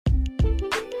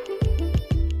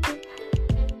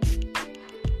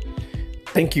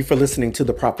Thank you for listening to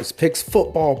the Prophet's Picks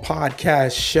Football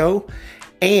Podcast Show.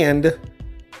 And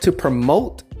to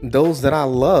promote those that I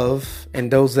love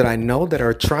and those that I know that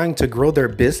are trying to grow their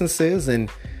businesses, and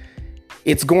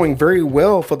it's going very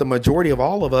well for the majority of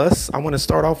all of us, I want to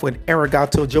start off with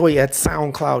Arigato Joey at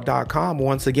SoundCloud.com.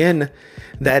 Once again,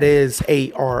 that is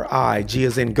A-R-I, G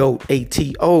as in goat,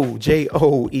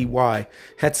 A-T-O-J-O-E-Y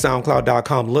at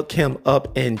SoundCloud.com. Look him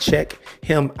up and check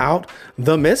him out.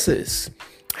 The missus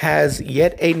has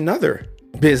yet another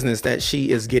business that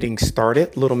she is getting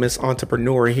started. Little Miss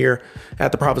Entrepreneur here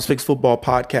at the Prophet's Picks Football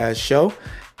Podcast Show.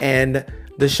 And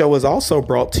the show is also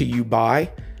brought to you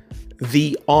by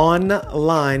the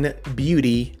Online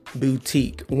Beauty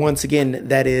Boutique. Once again,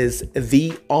 that is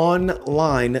the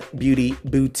Online Beauty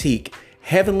Boutique.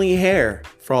 Heavenly hair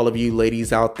for all of you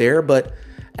ladies out there, but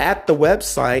at the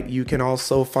website, you can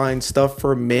also find stuff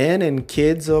for men and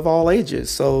kids of all ages.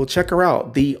 So check her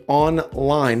out, the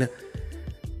Online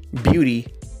Beauty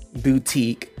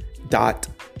Boutique.com.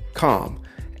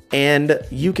 And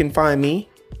you can find me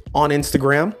on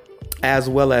Instagram as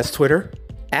well as Twitter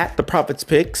at the Prophet's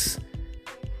Picks.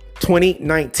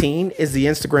 2019 is the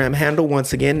Instagram handle.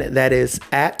 Once again, that is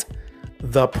at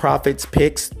the Prophet's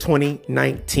Picks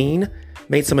 2019.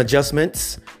 Made some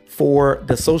adjustments for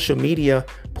the social media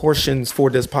portions for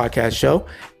this podcast show,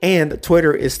 and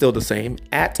Twitter is still the same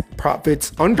at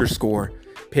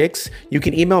Prophets_Picks. You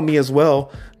can email me as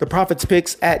well,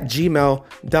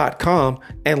 theprophetspicks@gmail.com.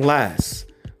 And last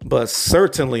but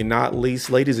certainly not least,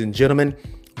 ladies and gentlemen,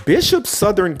 Bishop's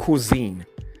Southern Cuisine,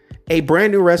 a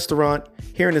brand new restaurant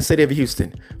here in the city of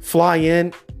Houston. Fly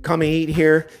in, come and eat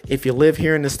here. If you live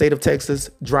here in the state of Texas,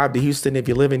 drive to Houston. If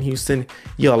you live in Houston,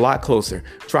 you're a lot closer.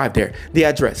 Drive there. The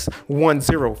address,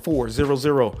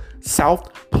 10400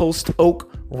 South Post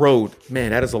Oak Road.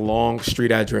 Man, that is a long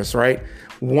street address, right?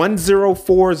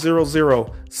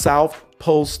 10400 South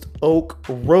Post Oak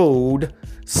Road,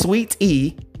 Suite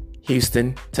E,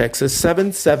 Houston, Texas,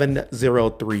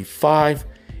 77035.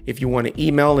 If you want to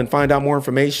email and find out more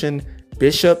information,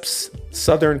 Bishop's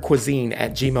Southern Cuisine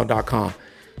at gmail.com.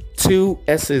 2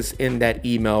 S's in that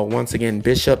email. Once again,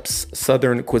 Bishop's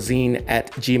Southern Cuisine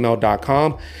at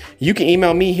gmail.com. You can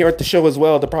email me here at the show as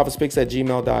well,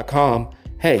 theprophetspicks@gmail.com.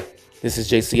 Hey, this is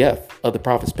JCF of the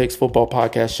Prophet's Picks Football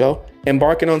Podcast Show,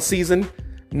 embarking on season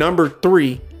number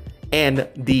 3 and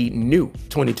the new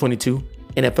 2022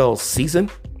 NFL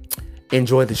season.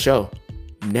 Enjoy the show.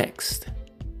 Next.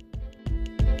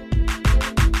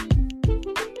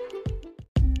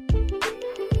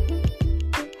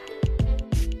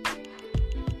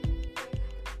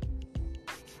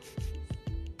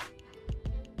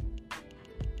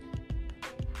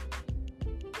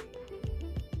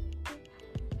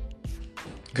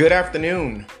 Good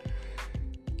afternoon.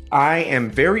 I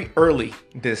am very early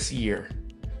this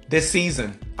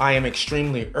season. I am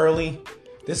extremely early.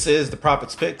 This is the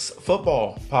Prophet's Picks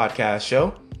Football Podcast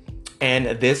Show,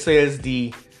 and this is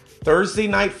the Thursday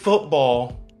Night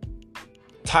Football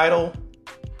title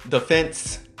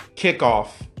defense kickoff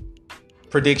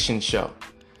prediction show.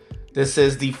 This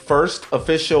is the first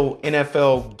official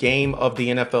NFL game of the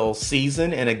NFL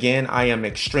season, and again, I am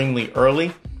extremely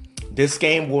early. This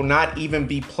game will not even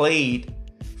be played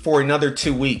for another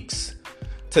 2 weeks.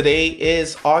 Today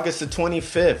is August the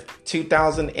 25th,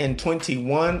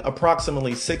 2021,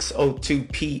 approximately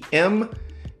 6:02 p.m.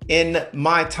 in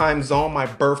my time zone, my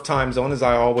birth time zone, as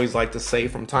I always like to say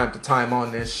from time to time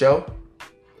on this show.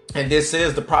 And this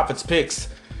is the Prophet's Picks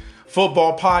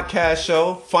Football Podcast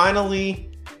Show. Finally,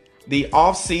 the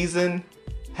offseason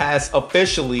has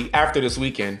officially, after this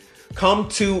weekend, come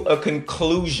to a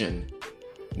conclusion.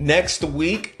 Next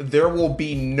week, there will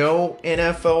be no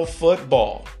NFL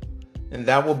football, and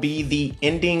that will be the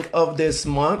ending of this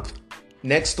month.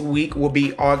 Next week will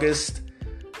be August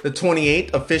the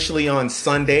 28th, officially on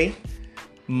Sunday.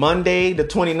 Monday the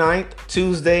 29th,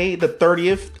 Tuesday the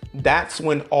 30th. That's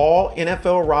when all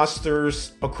NFL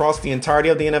rosters across the entirety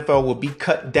of the NFL will be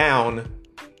cut down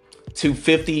to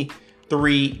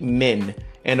 53 men.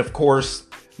 And of course,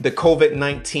 the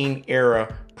COVID-19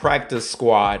 era practice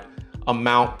squad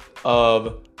amount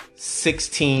of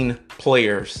 16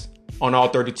 players on all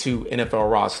 32 NFL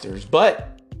rosters.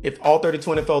 But if all 32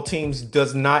 NFL teams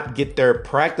does not get their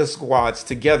practice squads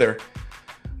together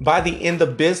by the end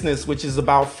of business, which is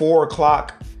about 4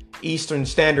 o'clock Eastern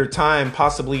Standard Time,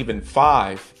 possibly even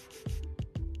 5,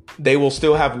 they will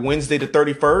still have Wednesday the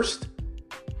 31st,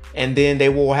 and then they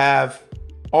will have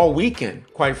all weekend,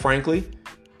 quite frankly.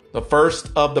 The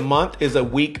first of the month is a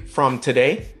week from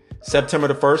today. September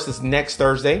the 1st is next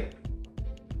Thursday.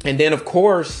 And then, of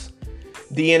course,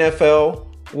 the NFL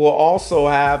will also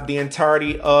have the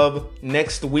entirety of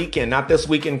next weekend, not this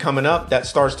weekend coming up that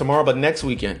starts tomorrow, but next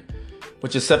weekend,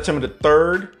 which is September the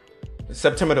 3rd,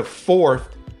 September the 4th,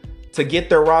 to get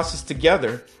their rosters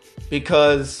together,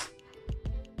 because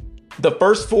the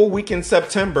first full week in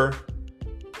September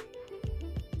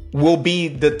will be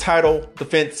the title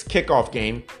defense kickoff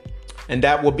game, and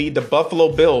that will be the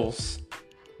Buffalo Bills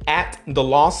at the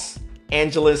Los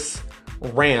Angeles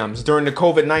Rams. During the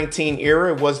COVID-19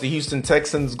 era, it was the Houston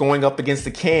Texans going up against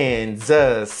the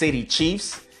Kansas City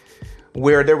Chiefs,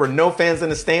 where there were no fans in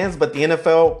the stands, but the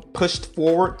NFL pushed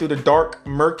forward through the dark,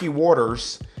 murky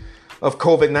waters of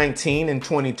COVID-19 in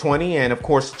 2020. And of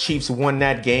course, the Chiefs won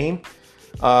that game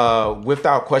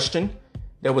without question.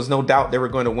 There was no doubt they were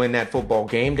going to win that football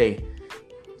game. They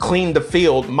cleaned the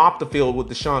field, mopped the field with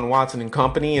Deshaun Watson and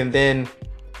company. And then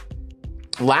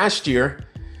last year,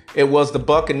 it was the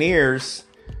Buccaneers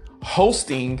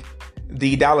hosting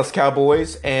the Dallas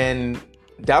Cowboys, and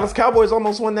Dallas Cowboys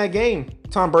almost won that game.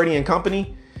 Tom Brady and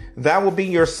company. That will be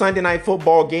your Sunday night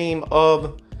football game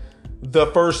of the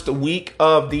first week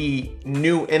of the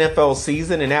new NFL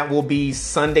season, and that will be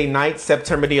Sunday night,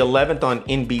 September the 11th on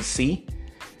NBC.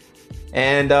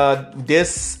 And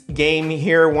this game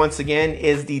here, once again,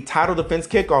 is the title defense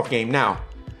kickoff game. Now,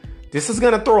 this is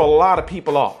going to throw a lot of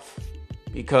people off,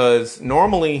 because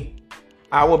normally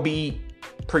I will be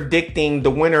predicting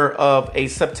the winner of a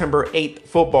September 8th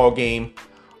football game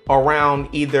around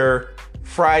either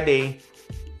Friday,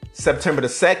 September the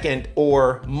 2nd,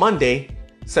 or Monday,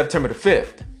 September the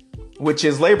 5th, which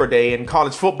is Labor Day, and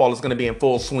college football is going to be in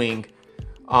full swing.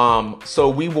 So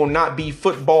we will not be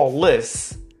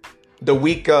football-less the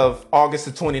week of August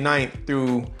the 29th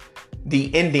through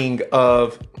the ending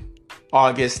of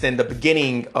August and the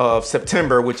beginning of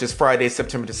September, which is Friday,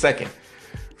 September the 2nd.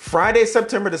 Friday,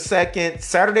 September the 2nd,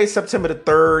 Saturday, September the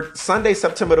 3rd, Sunday,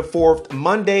 September the 4th,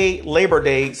 Monday, Labor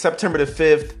Day, September the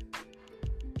 5th.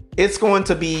 It's going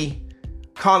to be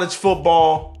college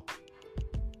football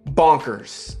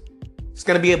bonkers. It's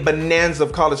going to be a bonanza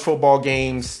of college football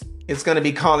games. It's going to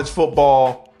be college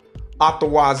football out the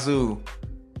wazoo.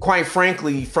 Quite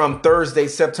frankly, from Thursday,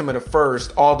 September the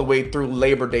 1st, all the way through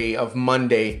Labor Day of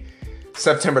Monday,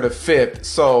 September the 5th.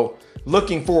 So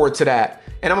looking forward to that.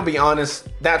 And I'm going to be honest,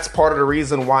 that's part of the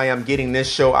reason why I'm getting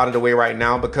this show out of the way right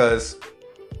now, because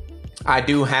I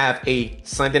do have a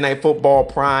Sunday Night Football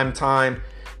prime time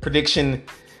prediction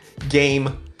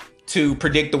game to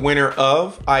predict the winner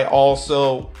of. I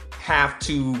also have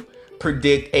to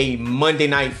predict a Monday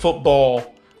Night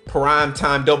Football prime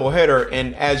time doubleheader.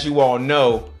 And as you all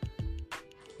know,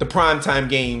 the primetime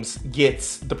games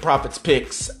gets the Prophet's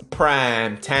Picks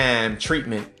prime time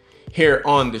treatment here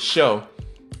on the show.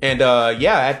 And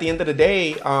at the end of the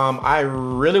day, I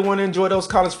really want to enjoy those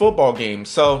college football games.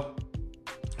 So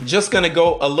just going to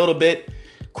go a little bit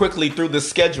quickly through the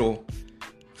schedule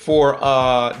for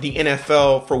the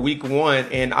NFL for week 1.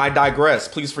 And I digress.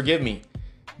 Please forgive me.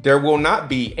 There will not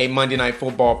be a Monday Night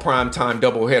Football primetime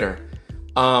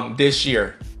doubleheader this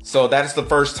year. So that's the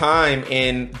first time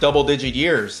in double-digit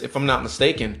years, if I'm not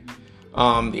mistaken. The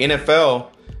NFL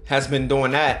has been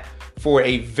doing that for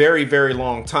a very, very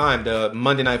long time, the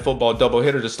Monday Night Football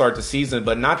doubleheader to start the season,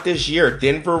 but not this year.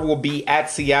 Denver will be at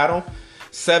Seattle,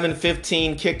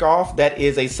 7:15 kickoff. That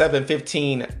is a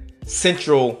 7:15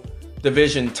 Central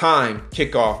Division time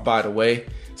kickoff, by the way.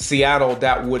 Seattle,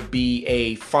 that would be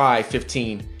a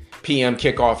 5:15 p.m.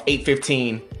 kickoff,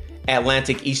 8:15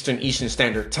 Atlantic Eastern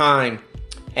Standard Time.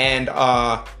 And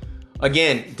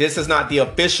again, this is not the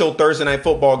official Thursday Night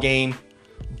Football game,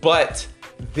 but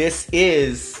this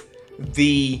is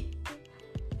the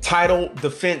title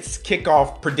defense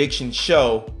kickoff prediction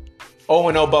show.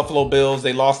 0-0 Buffalo Bills.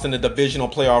 They lost in the divisional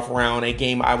playoff round, a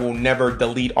game I will never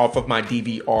delete off of my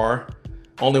DVR.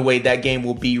 Only way that game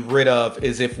will be rid of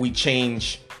is if we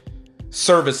change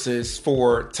services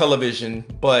for television,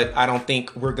 but I don't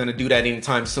think we're going to do that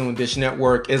anytime soon. Dish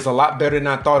Network is a lot better than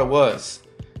I thought it was.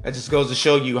 That just goes to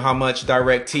show you how much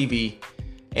DirecTV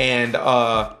and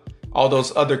all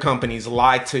those other companies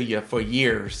lied to you for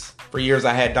years. For years,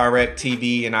 I had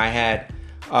DirecTV and I had,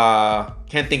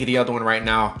 can't think of the other one right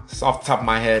now. It's off the top of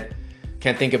my head.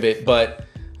 Can't think of it, but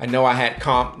I know I had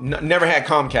never had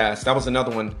Comcast. That was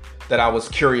another one that I was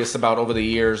curious about over the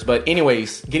years. But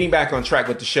anyways, getting back on track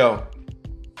with the show.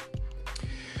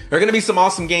 There are going to be some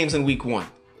awesome games in week 1.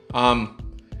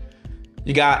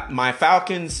 You got my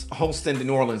Falcons hosting the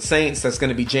New Orleans Saints. That's going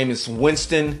to be Jameis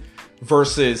Winston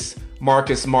versus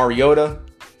Marcus Mariota.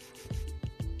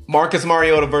 Marcus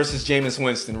Mariota versus Jameis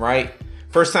Winston, right?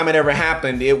 First time it ever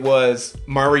happened, it was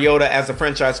Mariota as a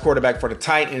franchise quarterback for the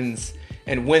Titans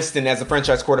and Winston as a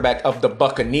franchise quarterback of the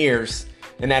Buccaneers.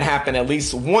 And that happened at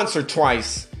least once or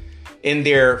twice in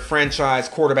their franchise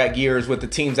quarterback years with the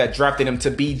teams that drafted him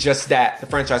to be just that, the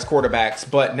franchise quarterbacks.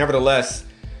 But nevertheless,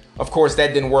 of course,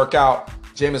 that didn't work out.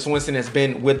 Jameis Winston has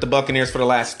been with the Buccaneers for the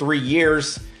last 3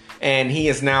 years, and he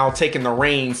is now taking the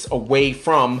reins away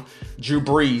from Drew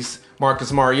Brees.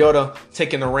 Marcus Mariota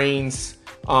taking the reins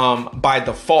by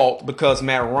default because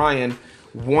Matt Ryan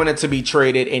wanted to be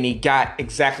traded, and he got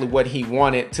exactly what he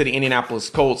wanted to the Indianapolis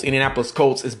Colts. Indianapolis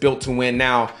Colts is built to win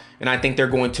now, and I think they're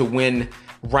going to win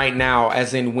right now,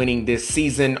 as in winning this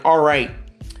season. All right,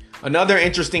 another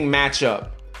interesting matchup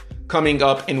coming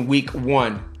up in week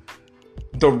 1.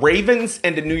 The Ravens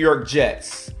and the New York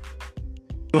Jets.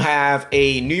 You have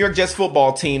a New York Jets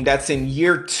football team that's in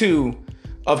year 2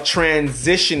 of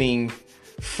transitioning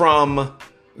from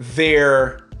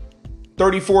their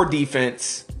 34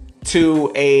 defense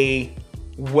to a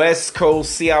West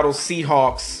Coast Seattle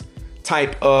Seahawks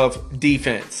type of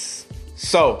defense.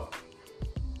 So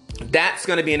that's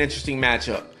going to be an interesting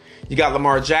matchup. You got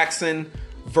Lamar Jackson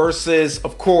versus,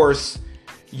 of course,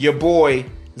 your boy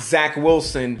Zach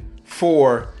Wilson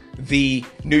for the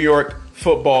New York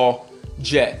Football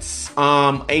Jets.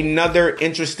 Another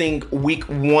interesting week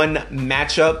 1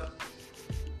 matchup.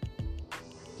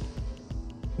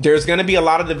 There's going to be a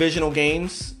lot of divisional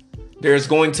games. There's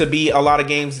going to be a lot of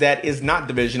games that is not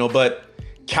divisional, but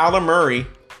Kyler Murray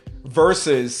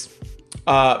versus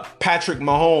Patrick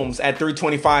Mahomes at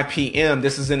 3:25 p.m.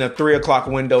 This is in a 3 o'clock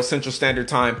window, Central Standard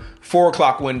Time, 4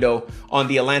 o'clock window on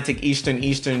the Atlantic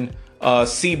Eastern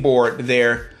seaboard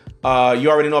there. You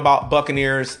already know about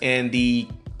Buccaneers and the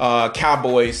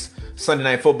Cowboys Sunday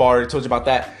Night Football. I already told you about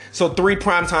that. So 3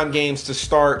 primetime games to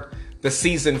start the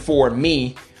season for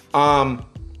me.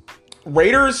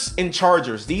 Raiders and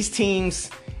Chargers. These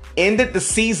teams ended the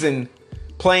season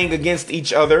playing against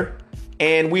each other.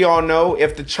 And we all know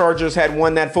if the Chargers had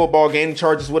won that football game, the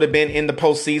Chargers would have been in the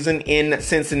postseason in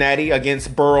Cincinnati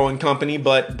against Burrow and company.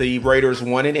 But the Raiders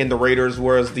won it, and the Raiders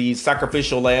was the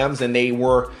sacrificial lambs, and they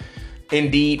were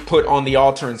indeed put on the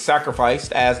altar and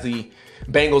sacrificed as the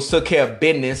Bengals took care of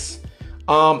business.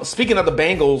 Speaking of the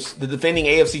Bengals, the defending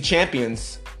AFC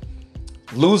champions,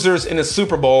 losers in the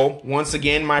Super Bowl. Once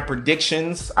again, my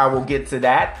predictions, I will get to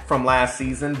that from last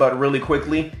season, but really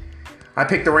quickly, I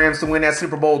picked the Rams to win that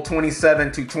Super Bowl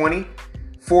 27-20.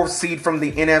 4th seed from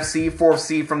the NFC, 4th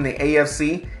seed from the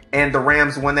AFC, and the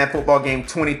Rams won that football game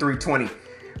 23-20.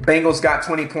 Bengals got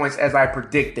 20 points as I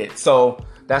predicted. So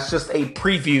that's just a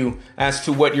preview as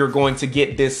to what you're going to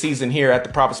get this season here at the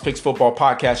Props Picks Football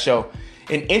Podcast Show.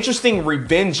 An interesting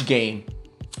revenge game.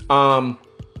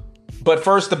 But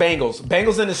first, the Bengals.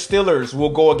 Bengals and the Steelers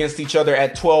will go against each other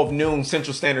at 12 noon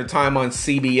Central Standard Time on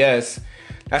CBS.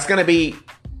 That's going to be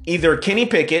either Kenny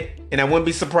Pickett, and I wouldn't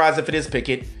be surprised if it is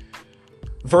Pickett,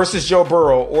 versus Joe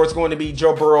Burrow, or it's going to be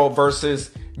Joe Burrow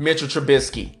versus Mitchell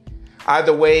Trubisky.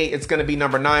 Either way, it's going to be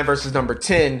number 9 versus number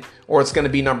 10, or it's going to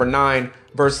be number 9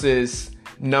 versus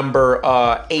number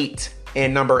 8.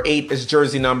 And number 8 is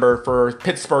jersey number for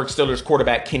Pittsburgh Steelers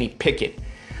quarterback Kenny Pickett.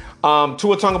 Tua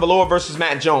Tagovailoa versus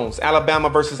Matt Jones. Alabama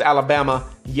versus Alabama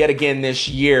yet again this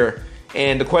year.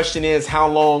 And the question is, how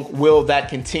long will that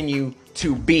continue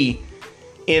to be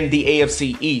in the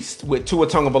AFC East, with Tua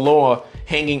Tagovailoa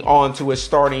hanging on to his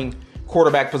starting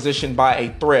quarterback position by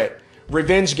a thread?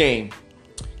 Revenge game.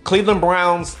 Cleveland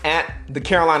Browns at the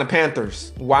Carolina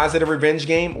Panthers. Why is it a revenge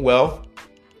game? Well,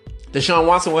 Deshaun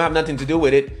Watson will have nothing to do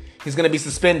with it. He's going to be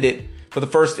suspended for the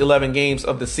first 11 games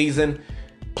of the season,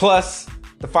 plus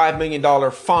the $5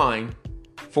 million fine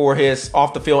for his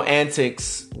off-the-field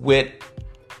antics with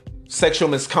sexual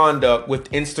misconduct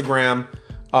with Instagram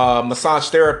massage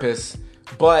therapists.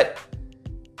 But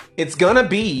it's going to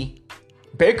be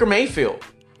Baker Mayfield,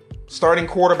 starting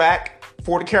quarterback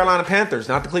for the Carolina Panthers,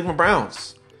 not the Cleveland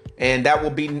Browns. And that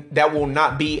will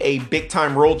not be a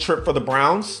big-time road trip for the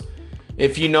Browns.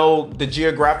 If you know the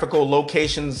geographical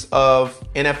locations of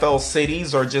NFL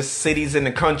cities, or just cities in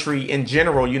the country in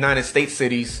general, United States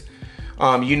cities,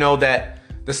 you know that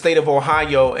the state of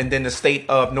Ohio and then the state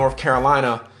of North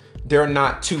Carolina, they're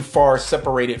not too far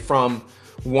separated from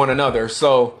one another.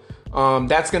 So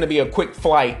that's going to be a quick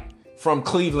flight from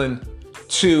Cleveland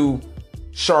to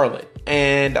Charlotte.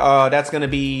 And that's going to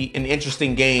be an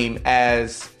interesting game,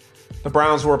 as the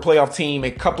Browns were a playoff team a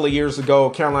couple of years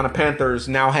ago. Carolina Panthers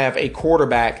now have a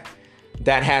quarterback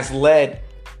that has led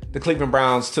the Cleveland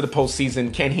Browns to the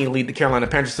postseason. Can he lead the Carolina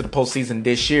Panthers to the postseason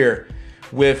this year?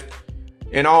 With,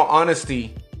 in all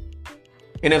honesty,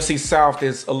 NFC South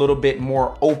is a little bit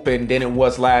more open than it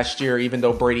was last year, even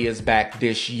though Brady is back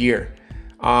this year.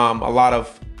 A lot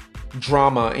of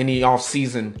drama in the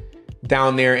offseason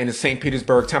down there in the St.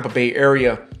 Petersburg, Tampa Bay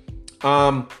area.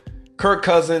 Kirk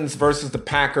Cousins versus the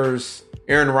Packers,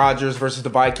 Aaron Rodgers versus the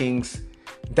Vikings.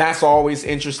 That's always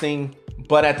interesting.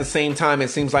 But at the same time, it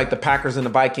seems like the Packers and the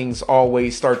Vikings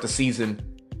always start the season.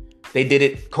 They did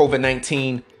it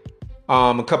COVID-19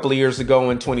 a couple of years ago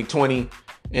in 2020.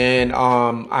 And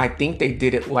I think they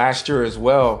did it last year as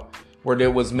well, where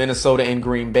there was Minnesota and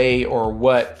Green Bay or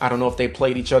what. I don't know if they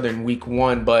played each other in week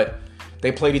 1, but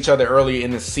they played each other early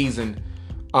in the season.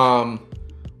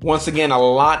 Once again, a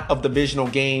lot of divisional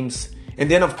games.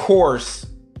 And then, of course,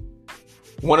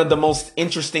 one of the most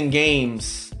interesting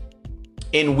games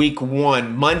in week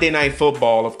 1, Monday Night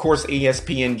Football. Of course,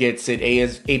 ESPN gets it.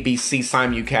 ABC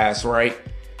simulcast, right?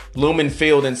 Lumen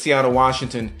Field in Seattle,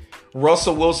 Washington.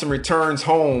 Russell Wilson returns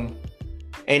home,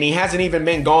 and he hasn't even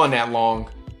been gone that long,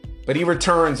 but he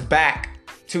returns back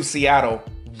to Seattle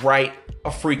right a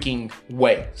freaking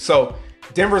way. So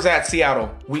Denver's at Seattle,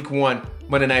 week 1,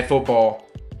 Monday Night Football.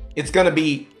 It's going to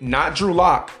be not Drew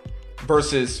Lock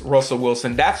versus Russell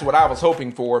Wilson. That's what I was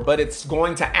hoping for, but it's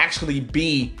going to actually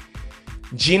be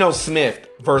Geno Smith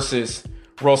versus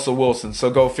Russell Wilson. So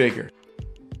go figure.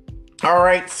 All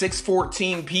right,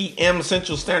 6:14 p.m.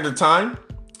 Central Standard Time.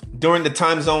 During the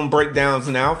time zone breakdowns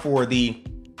now for the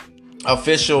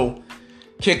official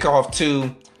kickoff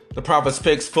to the Prophets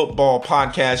Picks football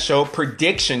podcast show.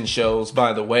 Prediction shows,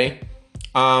 by the way.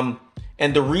 And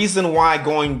the reason why,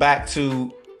 going back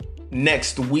to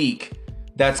next week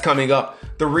that's coming up,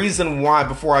 the reason why,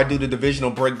 before I do the divisional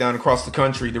breakdown across the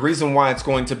country, the reason why it's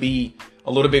going to be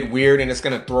a little bit weird and it's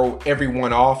going to throw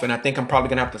everyone off, and I think I'm probably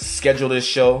going to have to schedule this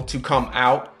show to come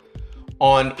out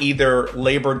on either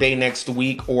Labor Day next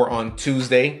week or on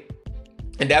Tuesday.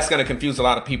 And that's going to confuse a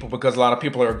lot of people because a lot of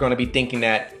people are going to be thinking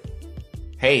that,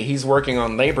 hey, he's working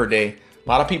on Labor Day. A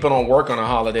lot of people don't work on a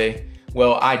holiday.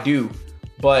 Well, I do,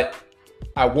 but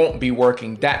I won't be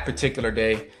working that particular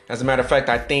day. As a matter of fact,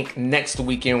 I think next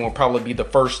weekend will probably be the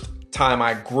first time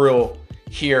I grill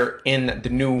here in the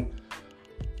new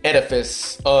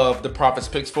edifice of the Prophets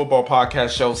Picks football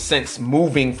podcast show since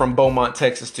moving from Beaumont,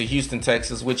 Texas to Houston,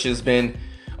 Texas, which has been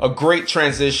a great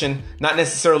transition. Not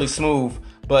necessarily smooth,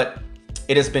 but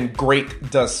it has been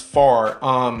great thus far.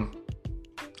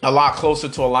 A lot closer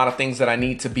to a lot of things that I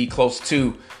need to be close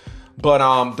to.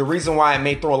 But the reason why it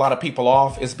may throw a lot of people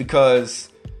off is because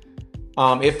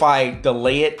if I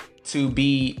delay it to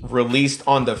be released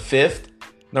on the 5th,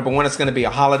 number one, it's going to be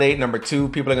a holiday. Number two,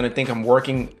 people are going to think I'm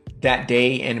working that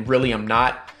day, and really I'm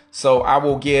not. So I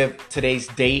will give today's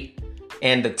date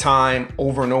and the time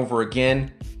over and over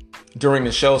again during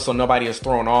the show so nobody is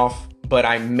thrown off, but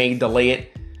I may delay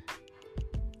it.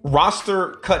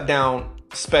 Roster cut down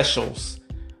specials.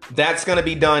 That's going to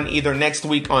be done either next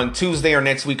week on Tuesday or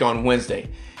next week on Wednesday.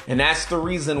 And that's the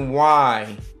reason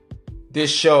why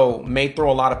this show may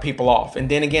throw a lot of people off. And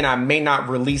then again, I may not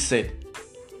release it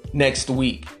next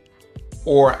week,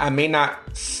 or I may not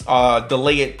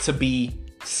delay it to be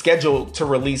scheduled to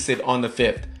release it on the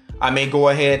 5th. I may go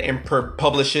ahead and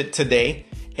publish it today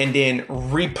and then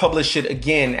republish it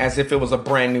again as if it was a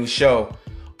brand new show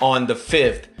on the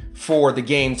 5th for the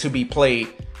game to be played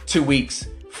 2 weeks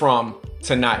from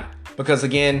tonight. Because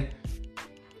again,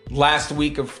 last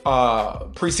week of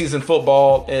preseason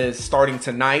football is starting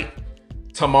tonight,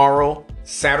 tomorrow,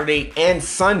 Saturday, and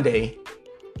Sunday.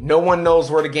 No one knows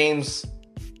where the games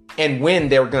and when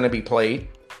they're going to be played.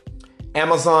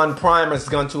 Amazon Prime is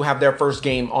going to have their first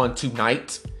game on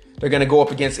tonight. They're going to go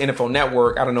up against NFL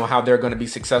Network. I don't know how they're going to be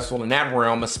successful in that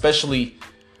realm, especially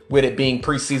with it being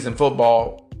preseason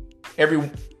football.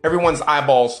 Everyone's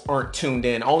eyeballs aren't tuned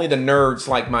in. Only the nerds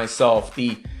like myself,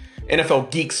 the NFL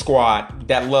Geek Squad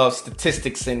that loves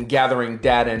statistics and gathering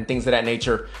data and things of that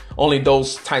nature, only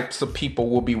those types of people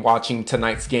will be watching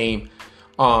tonight's game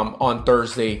on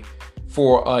Thursday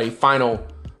for a final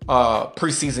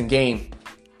preseason game.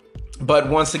 But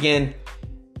once again,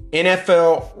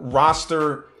 NFL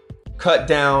roster cut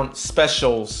down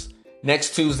specials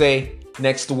next Tuesday,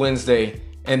 next Wednesday.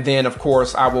 And then, of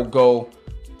course, I will go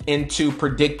into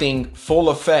predicting full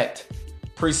effect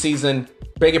regular season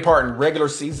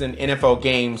NFL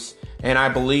games. And I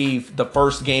believe the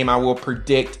first game I will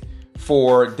predict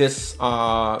for this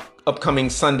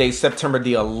upcoming Sunday, September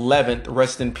the 11th.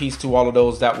 Rest in peace to all of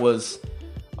those that was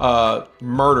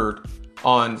murdered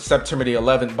on September the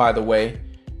 11th, by the way.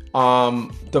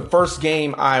 The first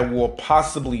game I will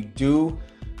possibly do,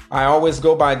 I always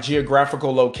go by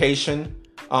geographical location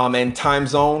and time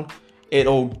zone.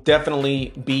 It'll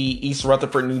definitely be East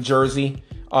Rutherford, New Jersey.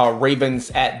 Ravens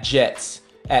at Jets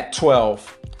at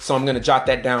 12. So I'm going to jot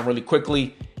that down really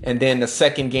quickly. And then the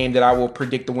second game that I will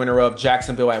predict the winner of,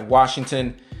 Jacksonville at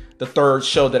Washington. The third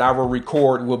show that I will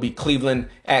record will be Cleveland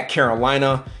at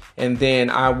Carolina. and then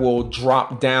I will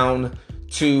drop down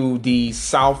to the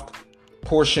south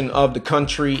portion of the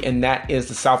country, and that is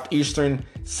the Southeastern.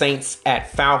 Saints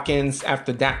at Falcons.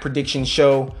 After that prediction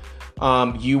show,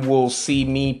 you will see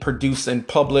me produce and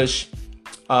publish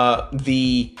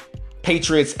the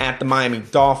Patriots at the Miami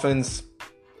Dolphins.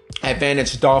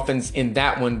 Advantage Dolphins in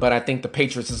that one, but I think the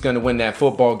Patriots is going to win that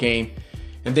football game.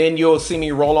 And then you'll see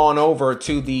me roll on over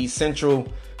to the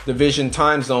Central Division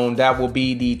time zone. That will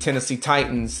be the Tennessee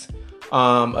Titans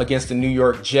against the New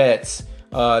York Jets.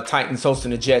 Titans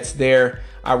hosting the Jets there.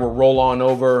 I will roll on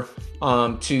over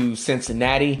to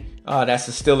Cincinnati. That's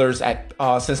the Steelers at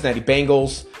Cincinnati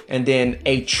Bengals. And then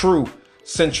a true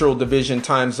Central Division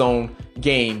time zone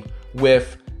game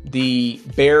with the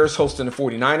Bears hosting the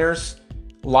 49ers,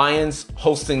 Lions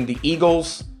hosting the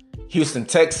Eagles, Houston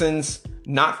Texans,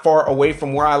 not far away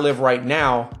from where I live right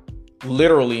now.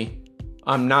 Literally,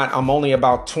 I'm only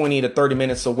about 20 to 30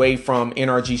 minutes away from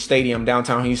NRG Stadium,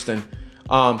 downtown Houston.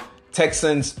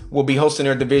 Texans will be hosting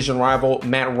their division rival,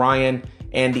 Matt Ryan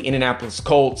and the Indianapolis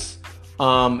Colts.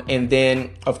 And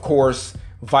then, of course,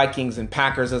 Vikings and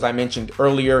Packers, as I mentioned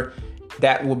earlier.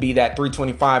 That will be that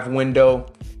 325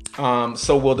 window.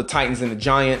 So will the Titans and the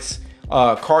Giants.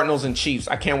 Cardinals and Chiefs.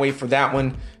 I can't wait for that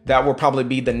one. That will probably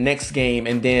be the next game.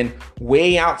 And then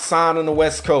way outside on the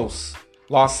West Coast,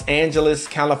 Los Angeles,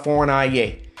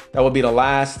 California. That will be the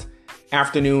last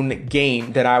afternoon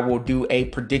game that I will do a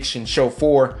prediction show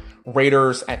for.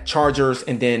 Raiders at Chargers,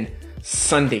 and then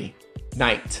Sunday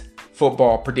night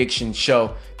football prediction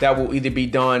show. That will either be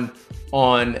done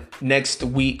on next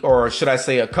week, or should I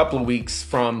say a couple of weeks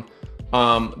from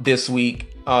this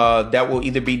week. That will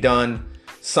either be done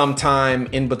sometime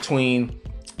in between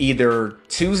either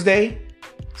Tuesday,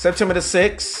 September the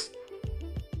 6th,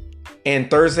 and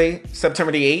Thursday,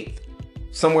 September the 8th,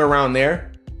 somewhere around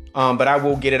there. But I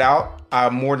will get it out.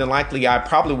 More than likely, I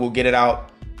probably will get it out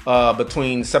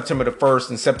between September the 1st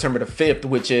and September the 5th,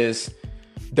 which is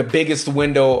the biggest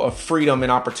window of freedom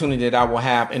and opportunity that I will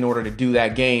have in order to do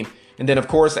that game. And then, of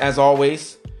course, as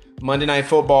always, Monday Night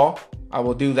Football, I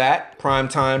will do that.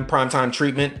 Primetime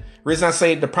treatment. The reason I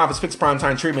say the Profits Picks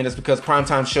primetime treatment is because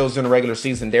primetime shows in the regular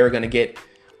season, they're going to get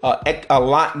a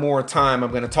lot more time.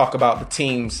 I'm going to talk about the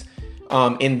teams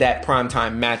in that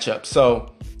primetime matchup.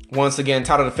 So, once again,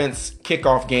 title defense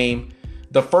kickoff game.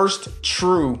 The first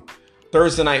true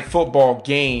Thursday Night Football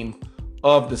game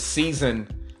of the season,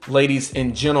 ladies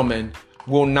and gentlemen,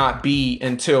 will not be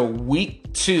until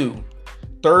week 2,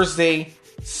 Thursday,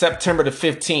 September the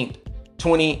 15th,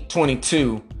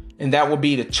 2022. And that will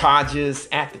be the Chargers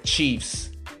at the Chiefs.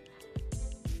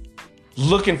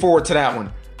 Looking forward to that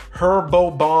one.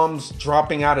 Herbo bombs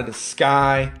dropping out of the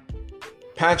sky.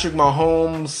 Patrick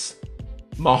Mahomes,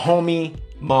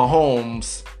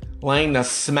 laying the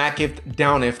smacketh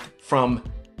downeth from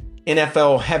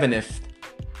NFL heaveneth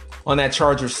on that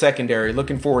Chargers secondary.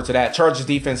 Looking forward to that. Chargers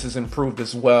defense has improved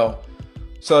as well.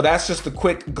 So that's just a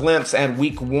quick glimpse at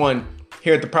week 1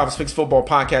 here at the Profits Picks Football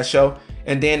Podcast Show.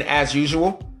 And then, as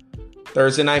usual,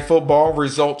 Thursday Night Football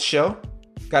Results Show.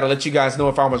 Got to let you guys know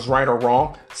if I was right or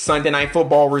wrong. Sunday Night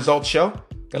Football Results Show.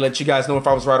 Got to let you guys know if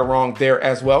I was right or wrong there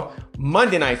as well.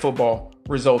 Monday Night Football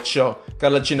Results Show. Got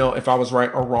to let you know if I was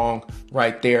right or wrong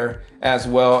right there as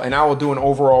well. And I will do an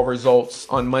overall results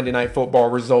on Monday Night Football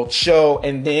Results Show.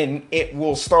 And then it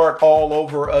will start all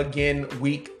over again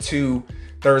week 2,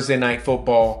 Thursday Night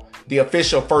Football. The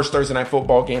official first Thursday Night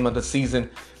Football game of the season.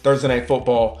 Thursday Night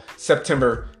Football,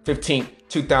 September 15th,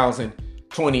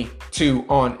 2022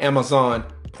 on Amazon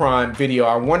Prime Video.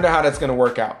 I wonder how that's going to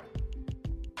work out.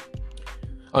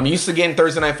 I'm used to getting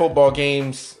Thursday Night Football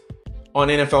games on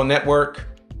NFL Network.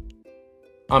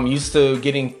 I'm used to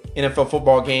getting NFL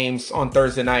football games on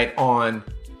Thursday night on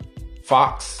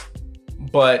Fox.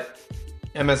 But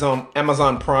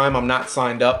Amazon Prime, I'm not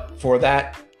signed up for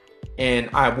that. And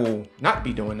I will not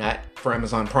be doing that for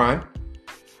Amazon Prime.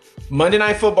 Monday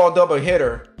Night Football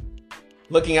doubleheader.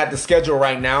 Looking at the schedule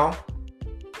right now.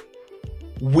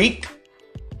 Week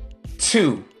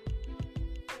 2.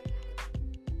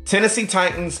 Tennessee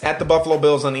Titans at the Buffalo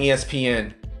Bills on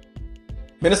ESPN.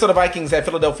 Minnesota Vikings at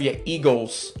Philadelphia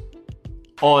Eagles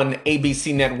on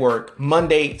ABC Network.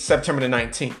 Monday, September the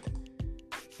 19th.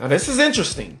 Now this is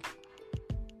interesting.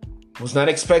 Was not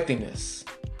expecting this.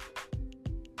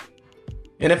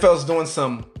 NFL's doing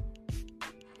some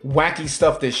wacky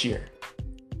stuff this year.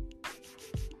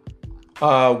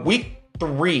 Week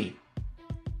 3.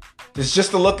 This is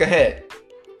just a look ahead.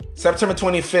 September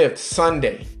 25th,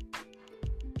 Sunday.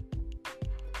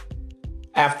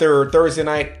 After Thursday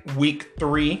night, week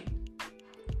 3.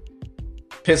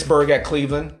 Pittsburgh at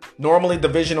Cleveland. Normally,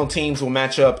 divisional teams will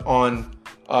match up on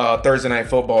Thursday Night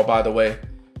Football, by the way.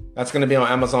 That's going to be on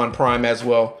Amazon Prime as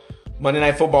well. Monday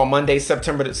Night Football, Monday,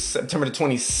 September the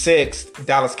 26th,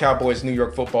 Dallas Cowboys, New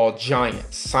York Football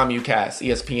Giants, simulcast,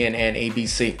 ESPN and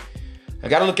ABC. I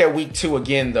got to look at week 2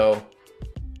 again, though.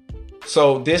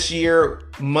 So this year,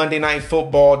 Monday Night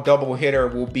Football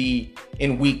doubleheader will be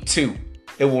in week 2.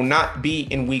 It will not be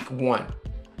in week 1.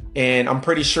 And I'm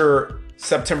pretty sure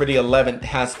September the 11th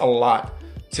has a lot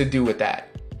to do with that.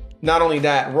 Not only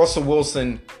that, Russell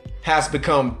Wilson has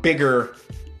become bigger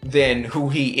than who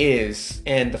he is.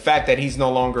 And the fact that he's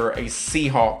no longer a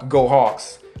Seahawk, go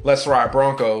Hawks, let's ride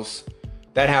Broncos,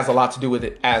 that has a lot to do with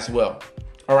it as well.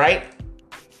 All right.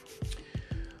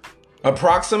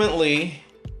 Approximately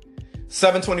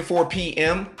 7:24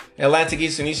 p.m. Atlantic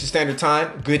Eastern Standard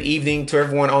Time. Good evening to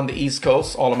everyone on the East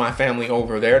Coast, all of my family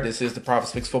over there. This is the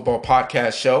Prophets Picks Football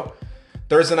Podcast Show.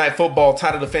 Thursday Night Football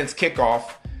title defense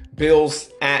kickoff. Bills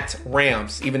at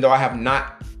Rams. Even though I have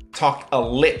not talked a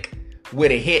lick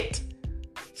with a hit,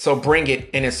 so bring it,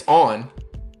 and it's on,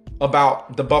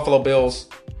 about the Buffalo Bills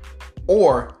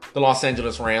or the Los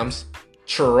Angeles Rams.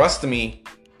 Trust me,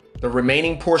 the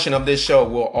remaining portion of this show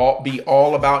will be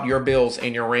all about your Bills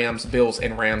and your Rams, Bills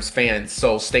and Rams fans.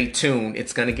 So stay tuned.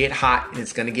 It's going to get hot and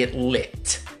it's going to get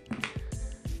lit.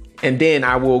 And then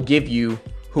I will give you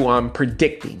who I'm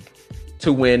predicting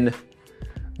to win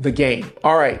the game.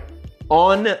 All right.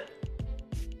 On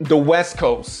the West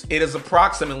Coast, it is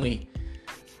approximately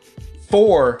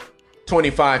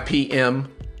 4:25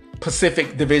 p.m.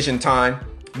 Pacific Division Time.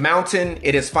 Mountain,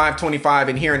 it is 5:25,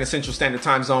 and here in the Central Standard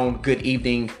Time Zone, good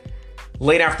evening,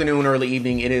 late afternoon, early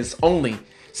evening, it is only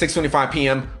 6:25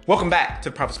 p.m. Welcome back to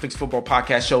the Prophets Picks Football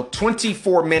Podcast Show.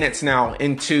 24 minutes now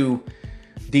into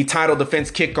the title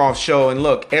defense kickoff show, and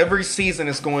look, every season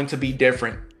is going to be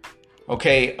different.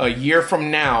 Okay, a year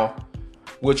from now,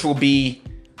 which will be,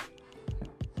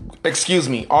 August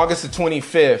the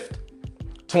 25th,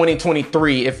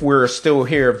 2023, if we're still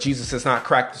here, if Jesus has not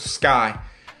cracked the sky.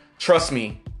 Trust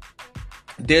me,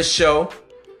 this show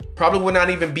probably will not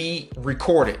even be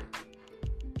recorded.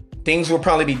 Things will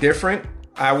probably be different.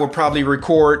 I will probably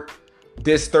record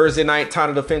this Thursday night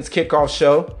title defense kickoff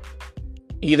show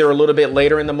either a little bit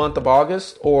later in the month of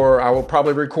August, or I will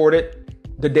probably record it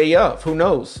the day of. Who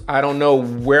knows? I don't know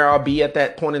where I'll be at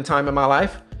that point in time in my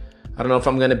life. I don't know if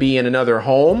I'm going to be in another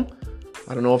home.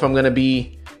 I don't know if I'm going to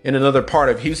be in another part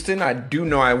of Houston. I do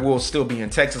know I will still be in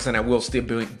Texas, and I will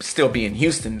still be in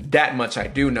Houston. That much I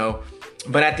do know.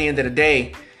 But at the end of the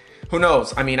day, who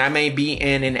knows? I mean, I may be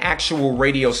in an actual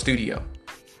radio studio.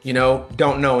 You know,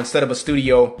 don't know, instead of a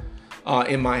studio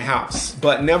in my house.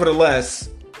 But nevertheless,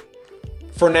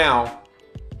 for now,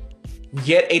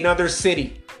 yet another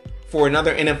city for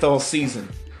another NFL season.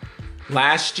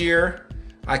 Last year,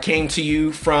 I came to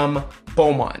you from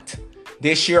Beaumont.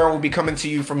 This year, I will be coming to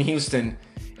you from Houston.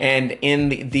 And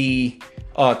in the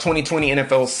 2020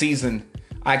 NFL season,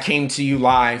 I came to you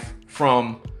live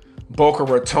from Boca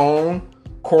Raton,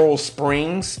 Coral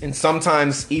Springs, and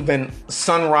sometimes even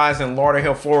Sunrise and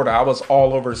Lauderhill, Florida. I was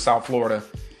all over South Florida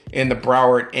in the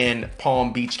Broward and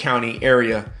Palm Beach County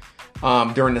area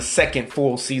during the second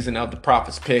full season of the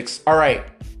Prophets Picks. All right.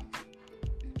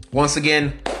 Once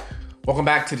again, welcome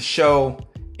back to the show.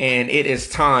 And it is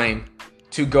time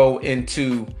to go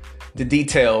into the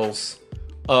details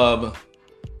of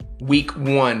week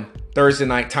 1 Thursday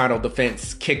night title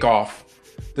defense kickoff.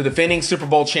 The defending Super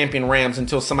Bowl champion Rams,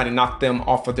 until somebody knocked them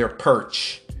off of their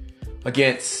perch,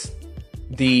 against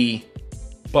the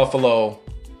Buffalo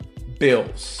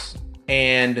Bills.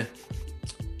 And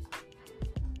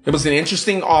it was an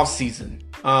interesting offseason.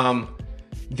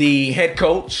 The head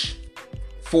coach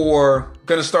going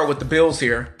to start with the Bills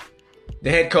here. The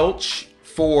head coach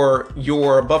for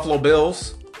your Buffalo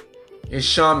Bills is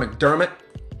Sean McDermott.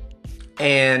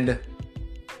 And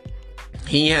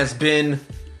he has been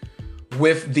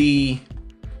with the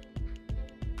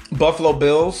Buffalo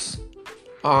Bills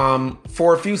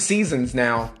for a few seasons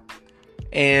now.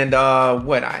 And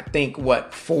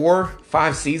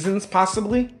 4-5 seasons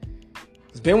possibly?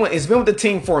 It's been with the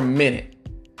team for a minute.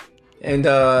 And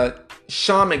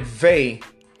Sean McVay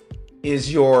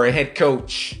is your head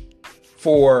coach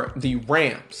for the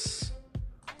Rams.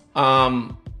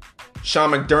 Sean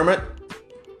McDermott,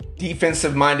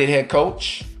 defensive-minded head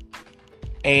coach.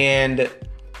 And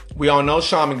we all know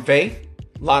Sean McVay.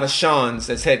 A lot of Seans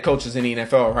as head coaches in the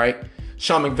NFL, right?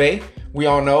 Sean McVay, we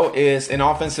all know, is an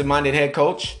offensive-minded head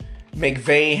coach.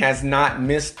 McVay has not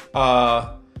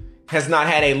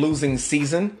had a losing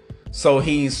season. So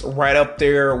he's right up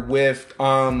there with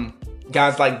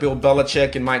guys like Bill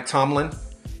Belichick and Mike Tomlin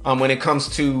when it comes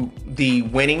to the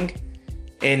winning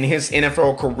in his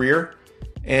NFL career.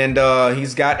 and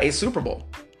he's got a Super Bowl.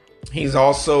 He's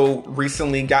also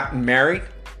recently gotten married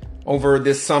over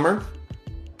this summer,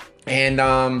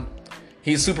 and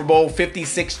he's Super Bowl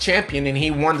 56 champion, and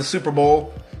he won the Super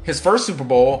Bowl, his first Super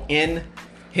Bowl, in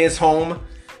his home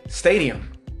stadium.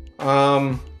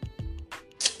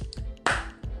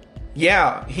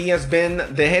 Yeah, he has been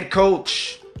the head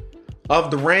coach of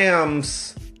the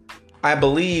Rams, I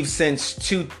believe, since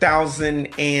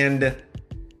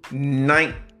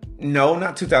 2009. No,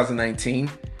 not 2019.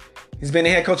 He's been the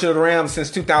head coach of the Rams since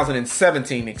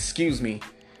 2017. Excuse me.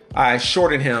 I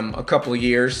shortened him a couple of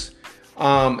years.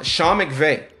 Sean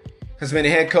McVay has been the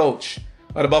head coach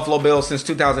of the Buffalo Bills since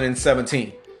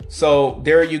 2017. So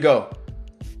there you go.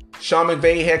 Sean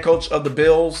McVay, head coach of the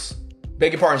Bills.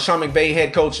 Beg your pardon, Sean McVay,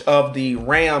 head coach of the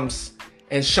Rams,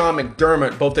 and Sean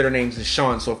McDermott, both of their names is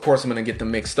Sean, so of course I'm going to get them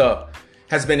mixed up,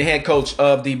 has been the head coach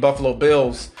of the Buffalo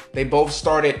Bills. They both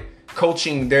started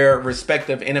coaching their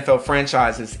respective NFL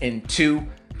franchises in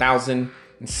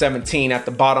 2017 at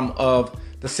the bottom of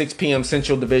the 6 p.m.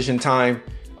 Central Division time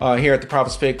here at the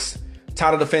Prophets Picks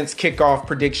Title Defense Kickoff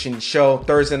Prediction Show,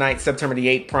 Thursday night, September the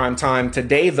 8th, prime time.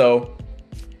 Today, though,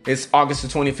 is August the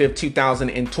 25th,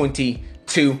 2022.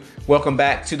 Welcome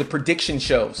back to the prediction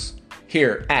shows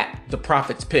here at the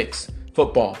Prophets Picks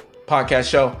Football Podcast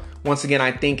Show. Once again,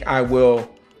 I think I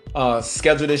will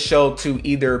schedule this show to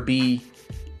either be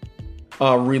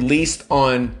released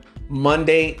on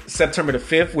Monday, September the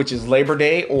 5th, which is Labor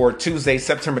Day, or Tuesday,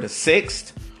 September the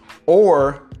 6th,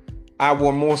 or I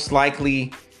will most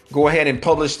likely go ahead and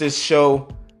publish this show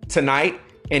tonight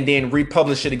and then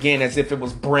republish it again as if it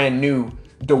was brand new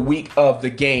the week of the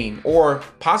game, or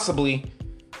possibly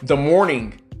the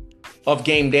morning of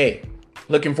game day.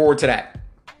 Looking forward to that.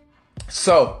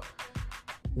 So,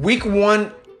 week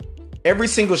 1, every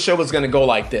single show is going to go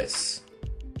like this.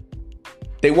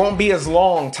 They won't be as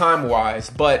long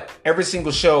time-wise, but every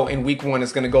single show in week 1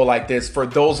 is going to go like this. For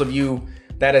those of you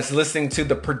that is listening to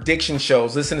the prediction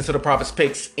shows, listening to the Prophets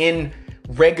Picks in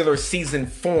regular season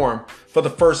form for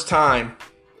the first time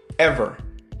ever.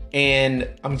 And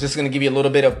I'm just going to give you a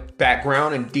little bit of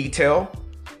background and detail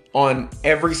on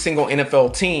every single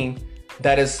NFL team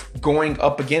that is going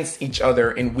up against each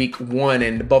other in week 1.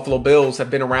 And the Buffalo Bills have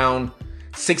been around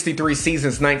 63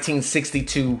 seasons, 1960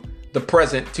 to the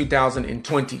present,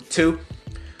 2022.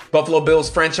 Buffalo Bills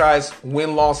franchise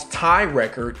win-loss tie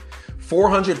record,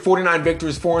 449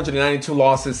 victories, 492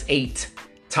 losses, 8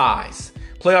 ties.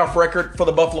 Playoff record for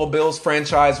the Buffalo Bills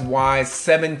franchise-wise,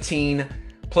 17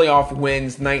 playoff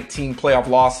wins, 19 playoff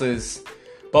losses.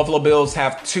 Buffalo Bills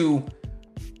have 2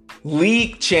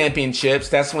 league championships.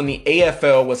 That's when the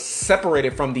AFL was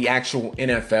separated from the actual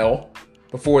NFL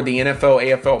before the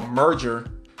NFL-AFL merger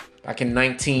back in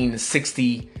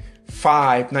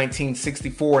 1965,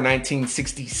 1964,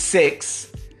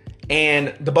 1966.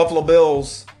 And the Buffalo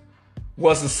Bills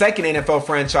was the second NFL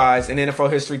franchise in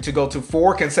NFL history to go to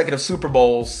 4 consecutive Super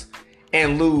Bowls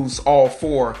and lose all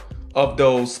 4 of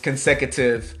those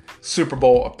consecutive Super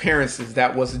Bowl appearances.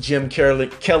 That was the Jim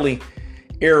Kelly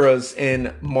eras,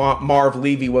 and Marv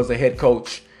Levy was the head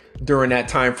coach during that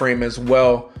time frame as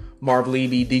well. Marv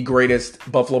Levy, the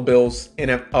greatest Buffalo Bills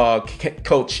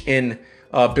coach in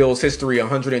Bills history,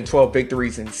 112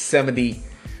 victories and 70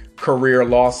 career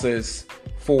losses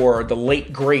for the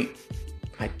late great.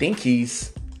 I think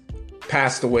he's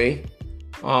passed away.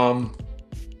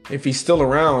 If he's still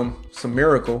around, it's a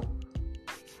miracle.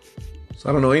 So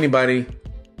I don't know anybody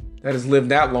that has lived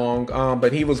that long.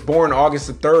 But he was born August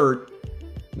the 3rd,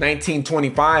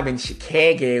 1925 in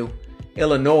Chicago,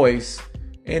 Illinois.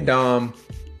 And I'm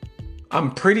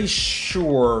pretty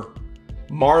sure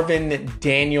Marvin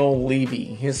Daniel Levy,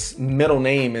 his middle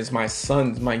name is my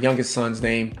youngest son's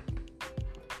name.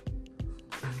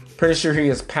 Pretty sure he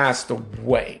has passed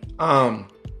away.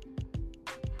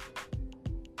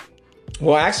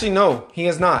 Well, actually, no, he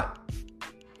has not.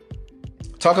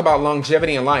 Talk about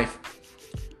longevity in life.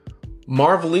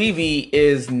 Marv Levy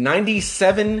is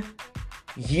 97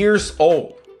 years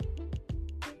old.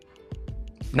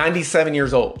 97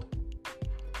 years old.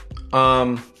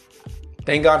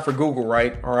 Thank God for Google,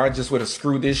 right? Or I just would have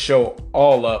screwed this show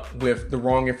all up with the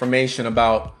wrong information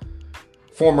about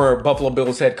former Buffalo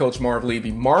Bills head coach Marv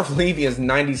Levy. Marv Levy is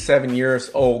 97 years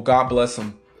old. God bless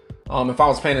him. If I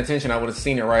was paying attention, I would have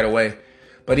seen it right away.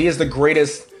 But he is the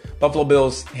greatest Buffalo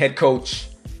Bills head coach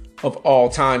of all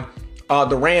time.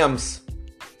 The Rams,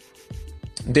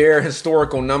 their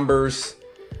historical numbers.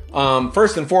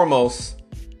 First and foremost,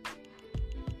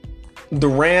 the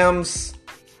Rams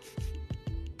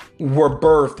were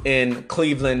birthed in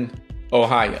Cleveland,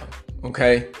 Ohio.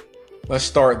 Okay, let's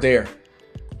start there.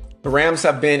 The Rams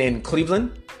have been in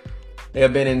Cleveland, They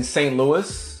have been in St.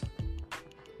 Louis.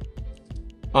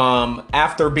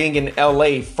 After being in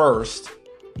L.A. first,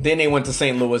 then they went to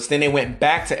St. Louis. Then they went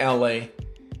back to L.A.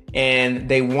 and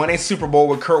they won a Super Bowl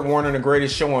with Kurt Warner, the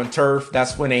greatest show on turf.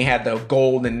 That's when they had the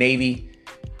gold and navy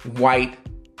white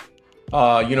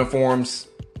uniforms.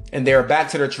 And they're back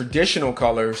to their traditional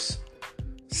colors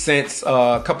since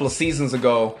a couple of seasons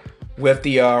ago with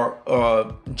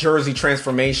the jersey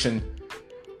transformation.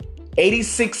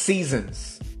 86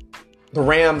 seasons the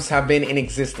Rams have been in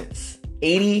existence.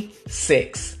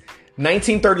 86.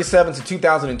 1937 to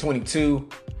 2022.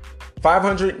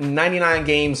 599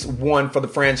 games won for the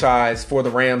franchise for the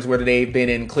Rams, whether they've been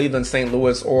in Cleveland, St.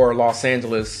 Louis, or Los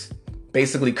Angeles,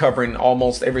 basically covering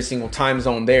almost every single time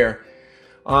zone there.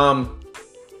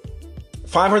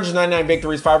 599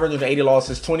 victories, 580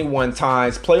 losses, 21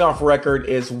 ties. Playoff record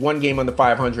is 1 game under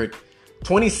 500,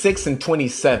 26 and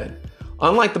 27.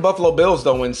 Unlike the Buffalo Bills,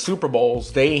 though, in Super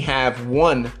Bowls, they have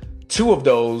won 2 of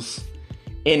those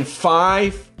in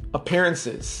 5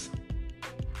 appearances.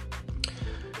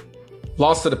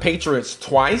 Lost to the Patriots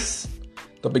twice.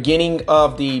 The beginning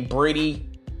of the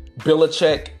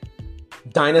Brady-Belichick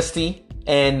dynasty,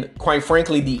 and quite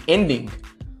frankly, the ending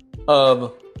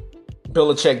of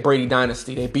Belichick-Brady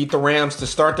dynasty. They beat the Rams to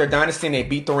start their dynasty, and they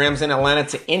beat the Rams in Atlanta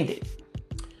to end it.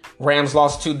 Rams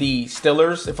lost to the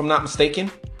Steelers, if I'm not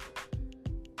mistaken,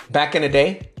 back in the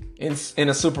day in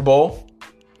a Super Bowl.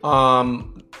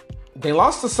 They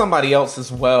lost to somebody else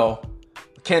as well.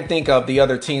 Can't think of the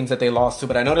other teams that they lost to,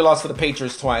 but I know they lost to the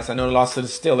Patriots twice. I know they lost to the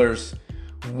Steelers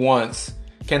once.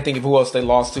 Can't think of who else they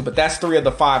lost to, but that's 3 of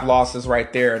the 5 losses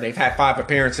right there. They've had 5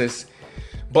 appearances.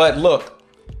 But look,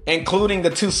 including the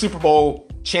 2 Super Bowl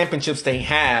championships they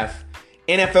have,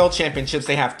 NFL championships,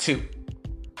 they have 2.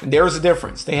 And there is a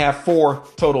difference. They have 4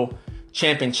 total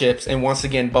championships. And once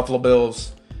again, Buffalo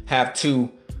Bills have 2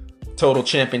 total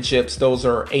championships. Those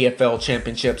are AFL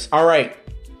championships. All right.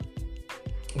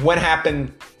 What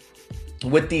happened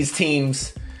with these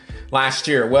teams last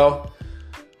year? Well,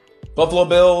 Buffalo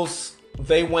Bills,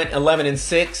 they went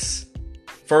 11-6.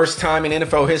 First time in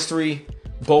NFL history,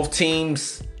 both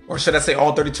teams, or should I say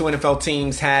all 32 NFL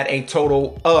teams, had a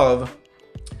total of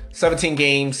 17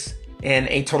 games and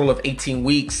a total of 18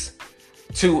 weeks.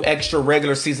 2 extra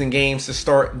regular season games to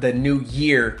start the new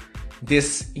year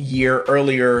this year,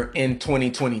 earlier in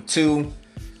 2022.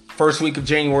 First week of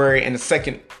January and the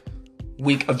second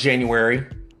week of January.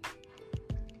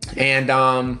 And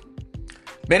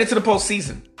made it to the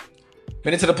postseason.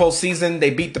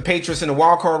 They beat the Patriots in the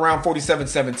wild card round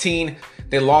 47-17.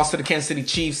 They lost to the Kansas City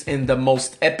Chiefs in the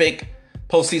most epic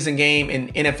postseason game in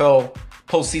NFL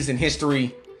postseason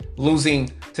history, losing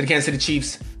to the Kansas City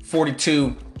Chiefs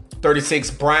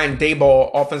 42-36. Brian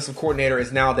Daboll, offensive coordinator,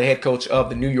 is now the head coach of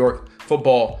the New York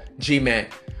Football G-Men.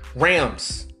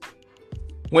 Rams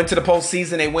went to the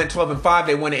postseason. They went 12-5.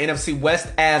 They won the NFC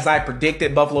West as I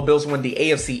predicted. Buffalo Bills won the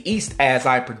AFC East as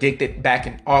I predicted back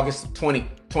in August of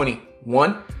 2021.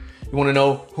 You want to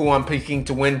know who I'm picking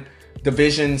to win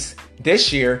divisions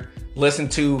this year? Listen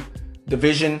to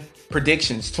division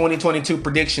predictions. 2022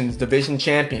 predictions, division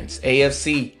champions,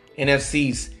 AFC,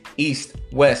 NFCs, East,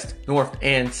 West, North,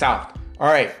 and South. All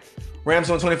right. Rams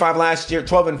won 12-5 last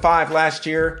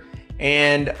year,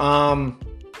 and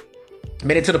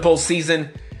made it to the postseason.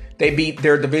 They beat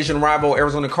their division rival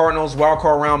Arizona Cardinals.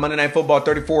 Wildcard round Monday Night Football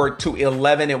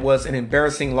 34-11. It was an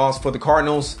embarrassing loss for the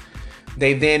Cardinals.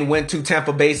 They then went to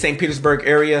Tampa Bay, St. Petersburg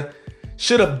area.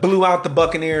 Should have blew out the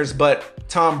Buccaneers, but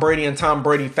Tom Brady in Tom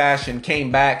Brady fashion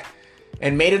came back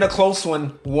and made it a close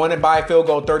one. Won it by a field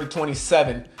goal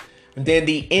 30-27. And then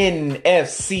the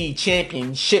NFC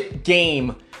Championship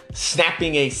game,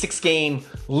 snapping a 6-game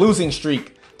losing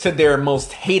streak to their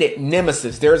most hated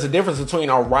nemesis. There's a difference between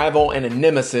a rival and a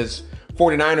nemesis.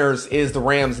 49ers is the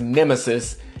Rams'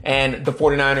 nemesis, and the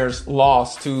 49ers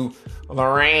lost to the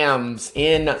Rams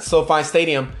in SoFi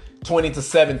Stadium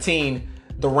 20-17.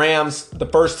 The Rams, the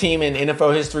first team in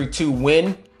NFL history to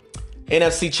win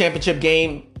NFC Championship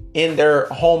game in their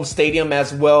home stadium,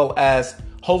 as well as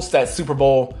host that Super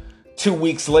Bowl 2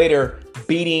 weeks later,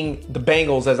 beating the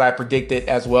Bengals as I predicted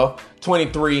as well.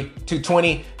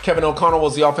 23-20. Kevin O'Connell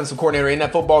was the offensive coordinator in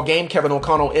that football game. Kevin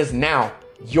O'Connell is now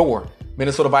your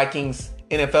Minnesota Vikings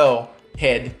NFL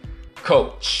head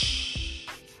coach.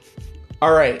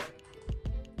 All right.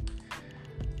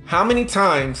 How many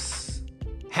times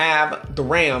have the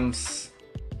Rams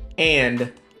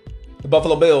and the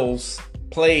Buffalo Bills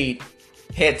played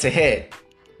head to head?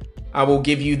 I will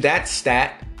give you that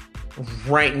stat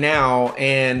right now.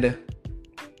 And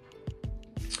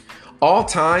all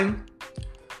time,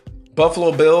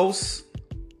 Buffalo Bills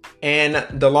and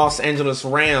the Los Angeles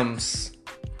Rams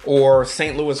or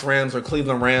St. Louis Rams or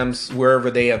Cleveland Rams,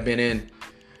 wherever they have been in.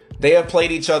 They have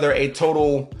played each other a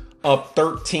total of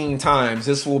 13 times.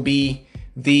 This will be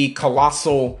the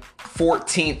colossal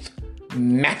 14th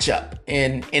matchup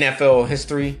in NFL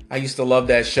history. I used to love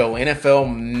that show, NFL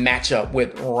Matchup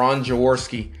with Ron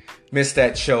Jaworski. Missed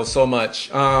that show so much.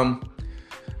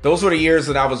 Those were the years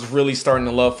that I was really starting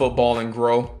to love football and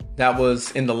grow. That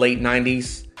was in the late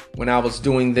 90s when I was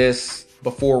doing this,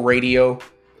 before radio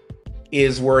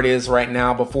is where it is right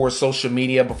now, before social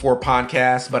media, before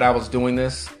podcasts, but I was doing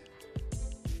this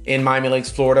in Miami Lakes,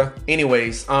 Florida.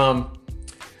 Anyways,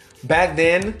 back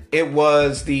then it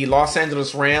was the Los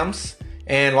Angeles Rams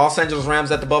and Los Angeles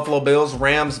Rams at the Buffalo Bills.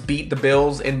 Rams beat the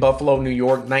Bills in Buffalo, New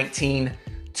York,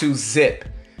 19-0.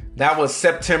 That was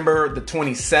September the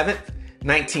 27th,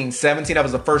 1970. That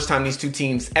was the first time these two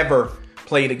teams ever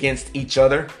played against each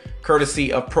other,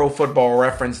 courtesy of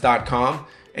ProFootballReference.com.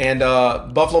 And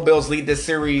Buffalo Bills lead this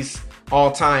series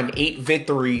all time, 8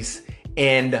 victories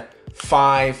and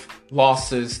 5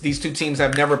 losses. These two teams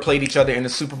have never played each other in the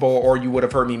Super Bowl, or you would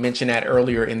have heard me mention that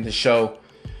earlier in the show.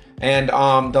 And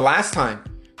the last time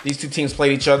these two teams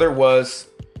played each other was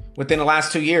within the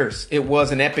last 2 years. It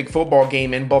was an epic football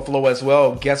game in Buffalo as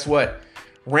well. Guess what?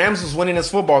 Rams was winning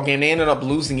this football game. They ended up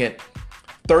losing it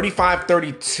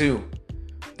 35-32.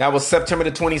 That was September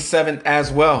the 27th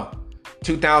as well,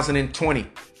 2020.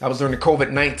 That was during the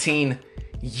COVID-19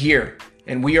 year.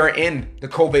 And we are in the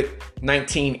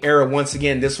COVID-19 era. Once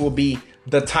again, this will be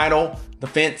the title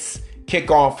defense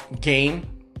kickoff game.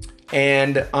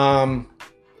 And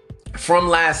from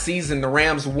last season, the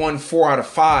Rams won 4 out of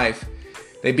 5.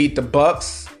 They beat the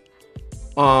Bucks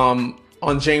on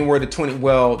January the 20th.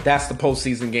 Well, that's the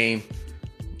postseason game.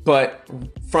 But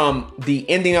from the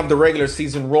ending of the regular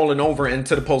season rolling over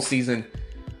into the postseason,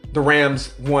 the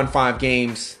Rams won 5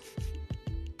 games.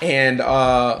 And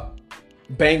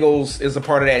Bengals is a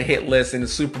part of that hit list in the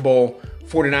Super Bowl.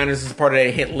 49ers is a part of that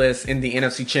hit list in the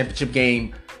NFC Championship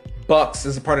game. Bucks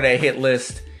is a part of that hit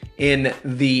list in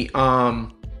the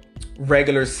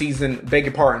regular season,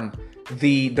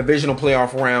 the divisional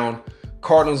playoff round.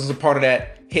 Cardinals is a part of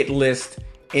that hit list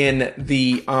in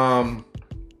the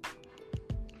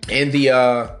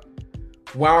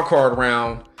wild card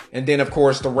round. And then, of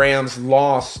course, the Rams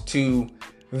lost to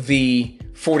the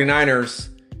 49ers.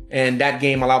 And that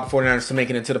game allowed the 49ers to make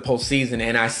it into the postseason.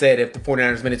 And I said, if the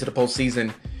 49ers made it to the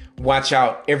postseason, watch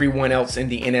out. Everyone else in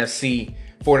the NFC,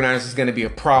 49ers is going to be a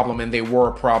problem. And they were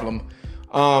a problem.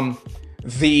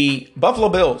 The Buffalo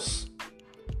Bills,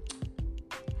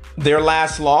 their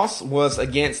last loss was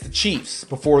against the Chiefs.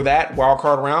 Before that, wild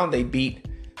card round, they beat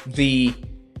the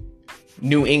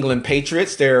New England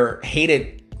Patriots, their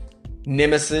hated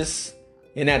nemesis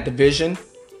in that division.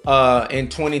 In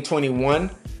 2021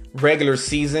 regular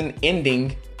season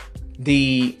ending,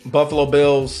 the Buffalo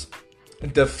Bills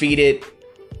defeated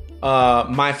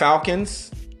my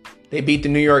Falcons. They beat the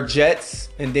New York Jets,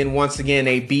 and then once again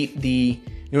they beat the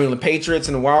New England Patriots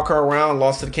in the wild card round,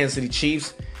 lost to the Kansas City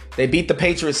Chiefs. They beat the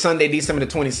Patriots Sunday, December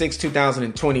the 26th,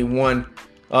 2021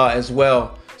 as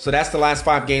well. So that's the last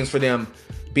 5 games for them.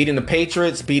 Beating the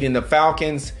Patriots, beating the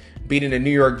Falcons, beating the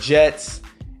New York Jets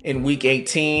in Week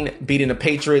 18, beating the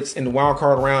Patriots in the wild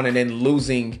card round, and then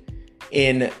losing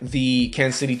in the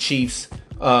Kansas City Chiefs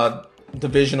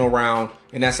divisional round.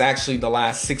 And that's actually the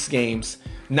last 6 games,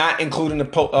 not including the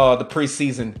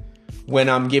preseason when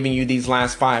I'm giving you these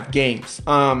last 5 games.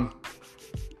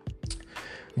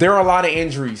 There are a lot of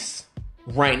injuries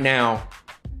right now,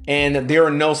 and there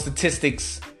are no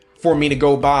statistics for me to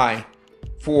go by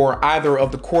for either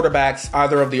of the quarterbacks,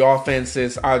 either of the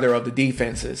offenses, either of the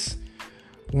defenses.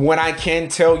 What I can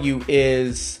tell you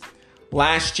is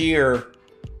last year,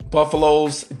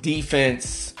 Buffalo's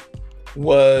defense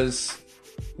was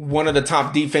one of the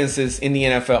top defenses in the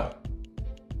NFL.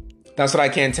 That's what I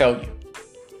can tell you.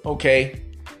 Okay.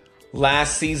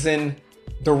 Last season,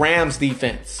 the Rams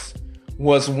defense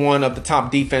was one of the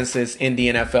top defenses in the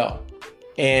NFL.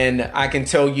 And I can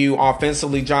tell you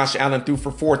offensively, Josh Allen threw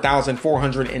for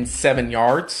 4,407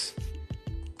 yards.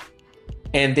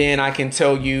 And then I can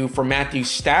tell you for Matthew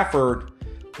Stafford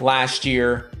last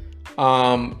year,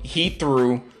 he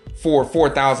threw for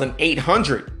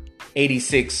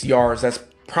 4,886 yards. That's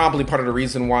probably part of the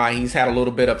reason why he's had a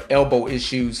little bit of elbow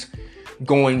issues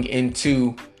going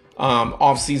into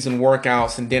off-season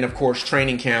workouts. And then, of course,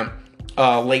 training camp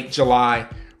late July,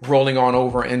 rolling on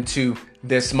over into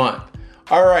this month.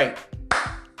 All right.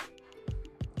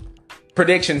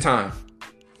 Prediction time.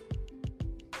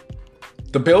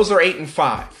 The Bills are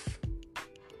 8-5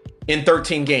 in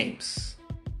 13 games.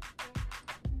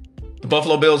 The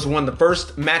Buffalo Bills won the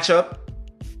first matchup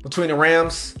between the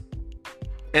Rams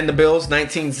and the Bills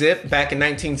 19-zip back in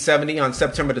 1970 on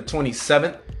September the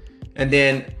 27th. And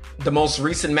then the most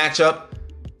recent matchup,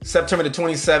 September the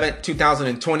 27th,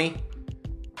 2020.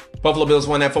 Buffalo Bills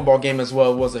won that football game as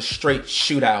well. It was a straight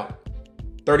shootout,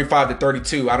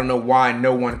 35-32. I don't know why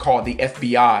no one called the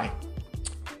FBI.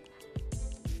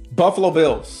 Buffalo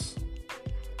Bills,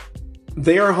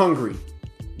 they are hungry.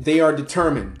 They are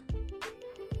determined.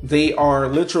 They are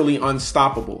literally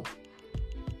unstoppable.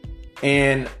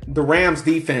 And the Rams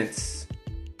defense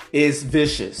is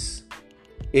vicious.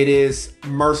 It is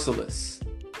merciless.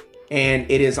 And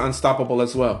it is unstoppable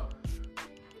as well.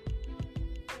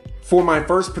 For my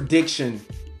first prediction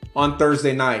on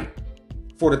Thursday night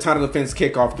for the title defense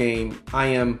kickoff game, I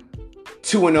am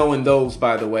 2-0 in those,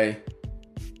 by the way.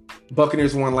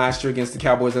 Buccaneers won last year against the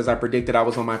Cowboys as I predicted. I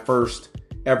was on my first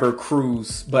ever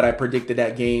cruise, but I predicted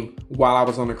that game while I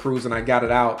was on the cruise and I got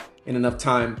it out in enough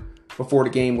time before the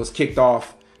game was kicked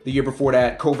off. The year before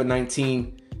that,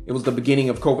 COVID-19, it was the beginning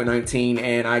of COVID-19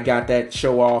 and I got that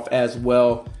show off as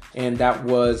well. And that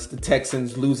was the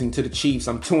Texans losing to the Chiefs.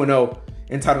 I'm 2-0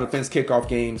 in title defense kickoff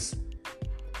games.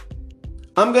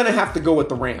 I'm going to have to go with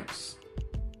the Rams.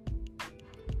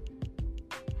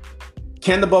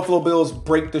 Can the Buffalo Bills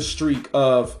break the streak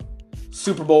of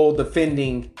Super Bowl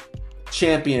defending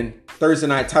champion Thursday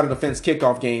night title defense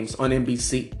kickoff games on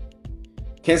NBC?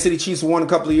 Kansas City Chiefs won a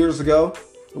couple of years ago.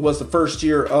 It was the first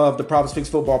year of the Props Fix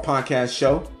Football podcast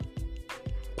show.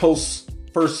 Post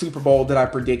first Super Bowl that I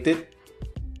predicted.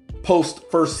 Post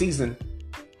first season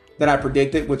that I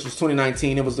predicted, which was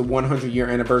 2019. It was the 100-year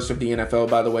anniversary of the NFL,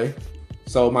 by the way.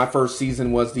 So my first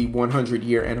season was the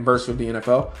 100-year anniversary of the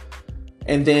NFL.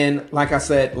 And then, like I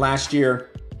said, last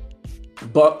year,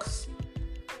 Bucks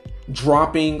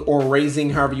dropping or raising,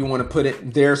 however you want to put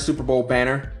it, their Super Bowl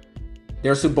banner,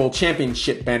 their Super Bowl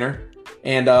championship banner.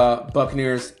 And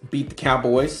Buccaneers beat the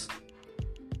Cowboys.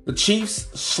 The Chiefs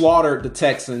slaughtered the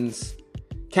Texans.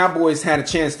 Cowboys had a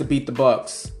chance to beat the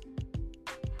Bucks.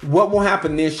 What will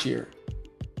happen this year?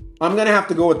 I'm going to have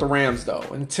to go with the Rams, though,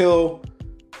 until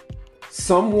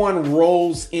someone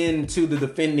rolls into the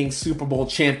defending Super Bowl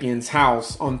champion's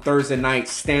house on Thursday night,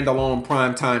 standalone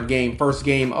primetime game, first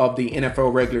game of the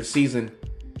NFL regular season.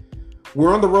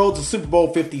 We're on the road to Super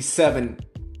Bowl 57,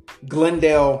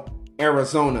 Glendale,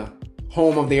 Arizona,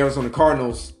 home of the Arizona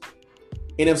Cardinals,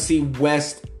 NFC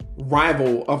West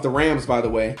rival of the Rams, by the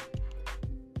way.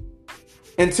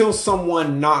 Until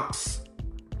someone knocks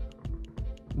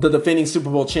the defending Super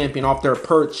Bowl champion off their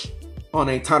perch on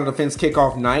a title defense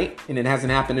kickoff night, and it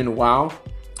hasn't happened in a while,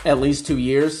 at least 2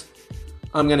 years,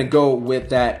 I'm going to go with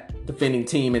that defending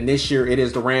team. And this year it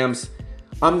is the Rams.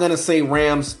 I'm going to say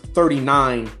Rams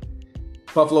 39,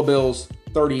 Buffalo Bills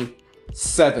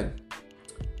 37.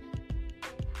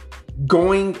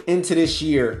 Going into this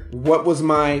year, what was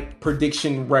my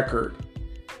prediction record?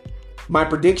 My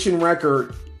prediction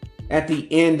record at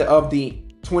the end of the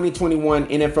 2021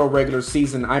 NFL regular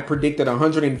season, I predicted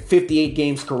 158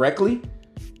 games correctly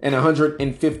and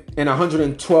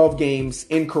 112 games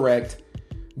incorrect.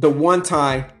 The one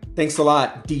tie, thanks a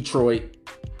lot, Detroit.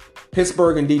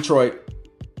 Pittsburgh and Detroit.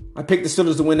 I picked the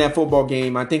Steelers to win that football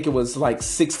game. I think it was like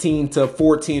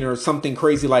 16-14 or something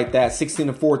crazy like that.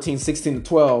 16-14,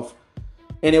 16-12.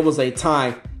 And it was a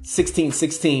tie,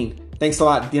 16-16. Thanks a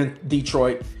lot,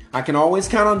 Detroit. I can always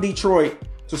count on Detroit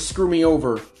to screw me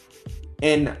over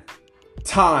and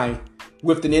tie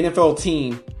with an NFL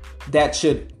team that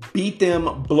should beat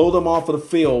them, blow them off of the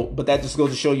field. But that just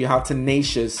goes to show you how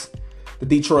tenacious the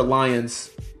Detroit Lions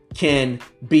can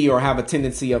be or have a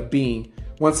tendency of being.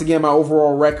 Once again, my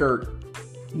overall record,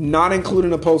 not including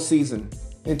the postseason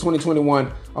in 2021,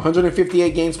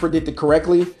 158 games predicted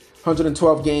correctly,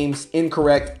 112 games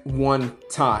incorrect, one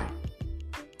tie.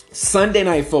 Sunday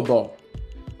night football,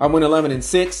 I went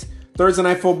 11-6. Thursday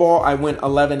night football, I went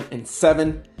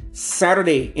 11-7.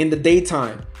 Saturday in the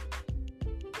daytime,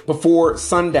 before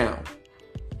sundown,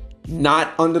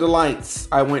 not under the lights,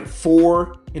 I went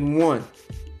 4-1.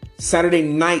 Saturday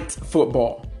night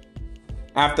football,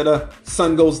 after the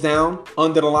sun goes down,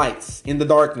 under the lights, in the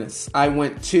darkness, I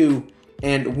went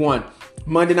 2-1.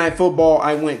 Monday night football,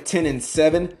 I went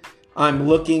 10-7. I'm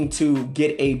looking to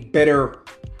get a better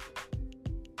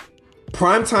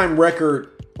primetime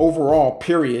record overall,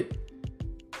 period,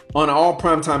 on all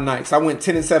primetime nights. I went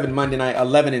 10-7 Monday night,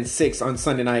 11-6 on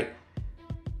Sunday night,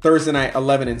 Thursday night,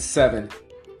 11-7.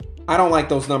 I don't like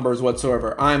those numbers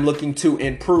whatsoever. I'm looking to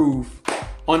improve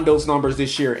on those numbers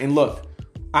this year. And look,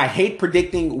 I hate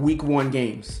predicting week one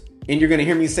games. And you're going to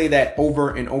hear me say that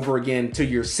over and over again till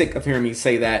you're sick of hearing me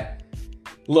say that.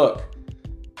 Look,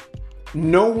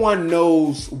 no one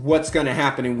knows what's going to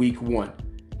happen in week one.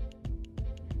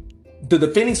 The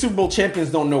defending Super Bowl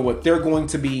champions don't know what they're going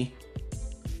to be.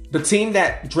 The team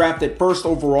that drafted first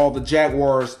overall, the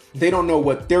Jaguars, they don't know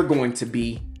what they're going to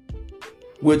be,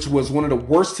 which was one of the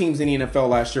worst teams in the NFL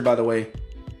last year, by the way.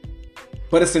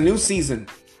 But it's a new season.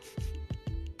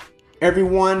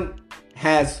 Everyone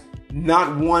has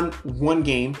not won one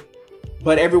game,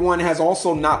 but everyone has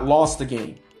also not lost a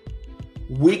game.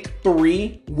 Week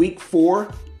 3, week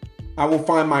 4, I will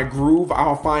find my groove.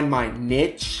 I'll find my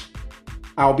niche.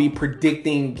 I'll be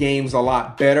predicting games a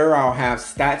lot better. I'll have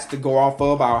stats to go off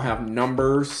of. I'll have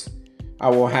numbers. I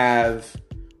will have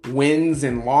wins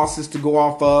and losses to go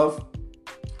off of.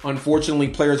 Unfortunately,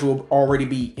 players will already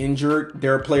be injured.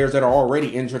 There are players that are already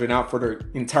injured and out for the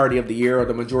entirety of the year or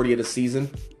the majority of the season.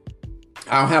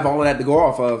 I'll have all of that to go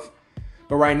off of.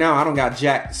 But right now, I don't got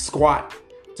jack squat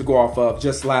to go off of,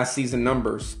 just last season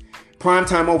numbers.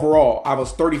 Primetime overall, I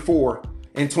was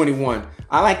 34-21.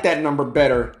 I like that number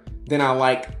better than I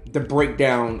like the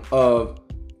breakdown of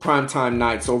primetime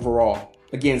nights overall.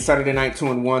 Again, Saturday night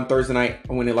 2-1, Thursday night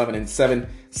I went 11-7,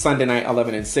 Sunday night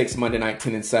 11-6, Monday night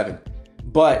 10-7.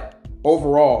 But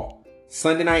overall,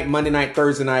 Sunday night, Monday night,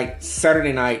 Thursday night,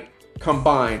 Saturday night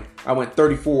combined, I went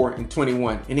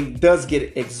 34-21. And it does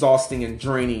get exhausting and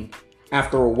draining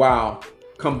after a while,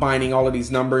 combining all of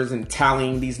these numbers and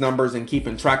tallying these numbers and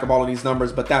keeping track of all of these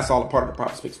numbers. But that's all a part of the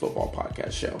Props Picks Football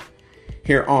Podcast show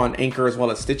here on Anchor, as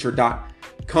well as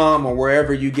Stitcher.com or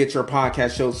wherever you get your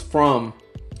podcast shows from.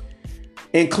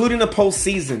 Including the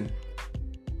postseason,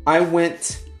 I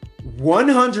went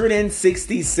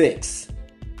 166,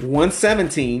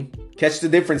 117. Catch the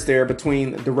difference there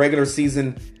between the regular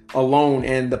season alone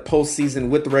and the postseason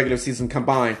with the regular season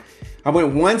combined. I went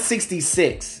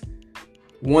 166,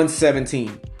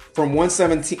 117. From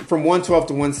 112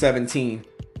 to 117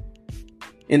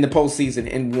 in the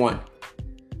postseason and won.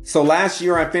 So last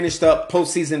year I finished up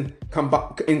postseason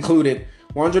included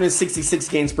 166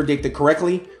 games predicted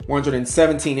correctly,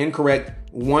 117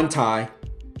 incorrect, 1 tie.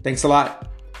 Thanks a lot,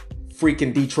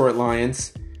 freaking Detroit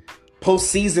Lions.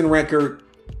 Postseason record,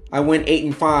 I went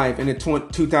 8-5 in the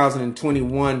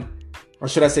 2021, or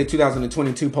should I say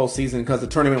 2022 postseason, because the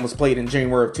tournament was played in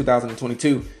January of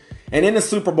 2022. And in the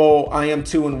Super Bowl, I am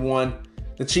 2-1.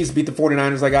 The Chiefs beat the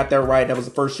 49ers. I got that right. That was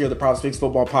the first year of the Props Picks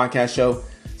Football Podcast show.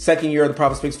 Second year of the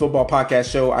Props Picks Football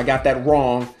Podcast show, I got that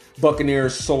wrong.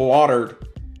 Buccaneers slaughtered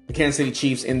the Kansas City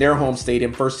Chiefs in their home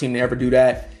stadium. First team to ever do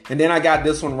that. And then I got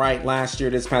this one right last year,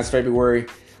 this past February.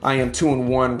 I am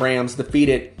 2-1. Rams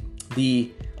defeated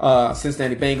the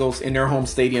Cincinnati Bengals in their home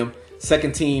stadium.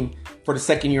 Second team for the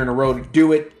second year in a row to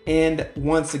do it. And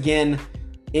once again,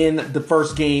 in the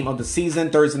first game of the season,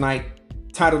 Thursday night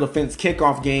title defense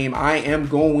kickoff game, I am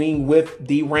going with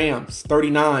the Rams,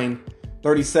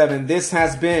 39-37. This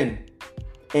has been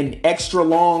an extra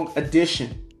long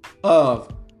edition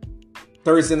of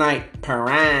Thursday night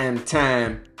prime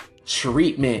time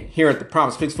treatment here at the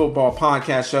Props Picks Football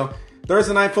Podcast show.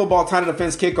 Thursday night football title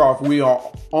defense kickoff. We are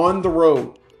on the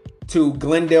road to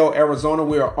Glendale, Arizona.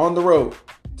 We are on the road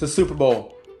to Super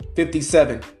Bowl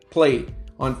 57, played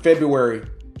on February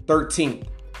 13th,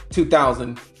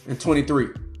 2023.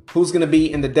 Who's going to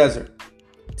be in the desert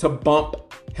to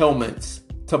bump helmets,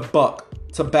 to buck,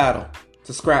 to battle,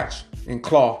 to scratch and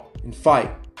claw and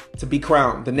fight, to be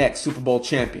crowned the next Super Bowl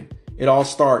champion? It all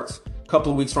starts a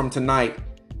couple of weeks from tonight,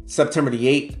 September the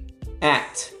 8th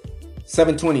at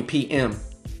 7:20 p.m.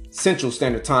 Central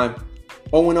Standard Time.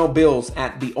 0-0 Bills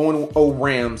at the 0-0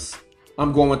 Rams.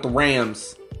 I'm going with the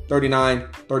Rams,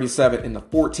 39-37 in the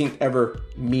 14th ever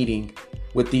meeting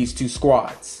with these two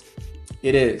squads.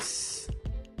 It is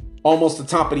almost the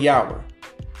top of the hour.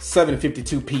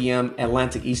 7:52 p.m.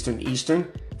 Atlantic Eastern,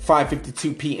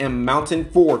 5:52 p.m. Mountain,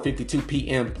 4:52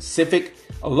 p.m. Pacific.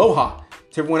 Aloha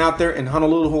to everyone out there in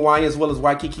Honolulu, Hawaii, as well as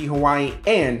Waikiki, Hawaii,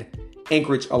 and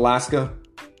Anchorage, Alaska.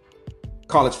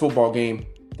 College football game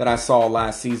that I saw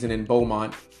last season in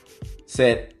Beaumont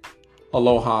said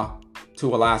aloha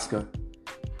to Alaska.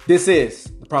 This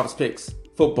is the Props Picks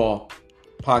Football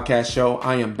Podcast show.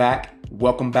 I am back.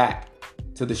 Welcome back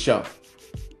to the show.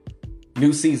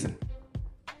 New season.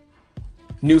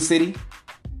 New city.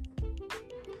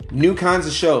 New kinds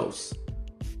of shows.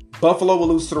 Buffalo will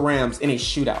lose to the Rams in a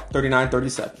shootout,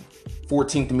 39-37.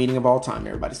 14th meeting of all time,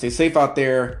 everybody. Stay safe out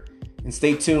there and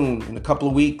stay tuned. In a couple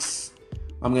of weeks,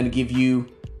 I'm going to give you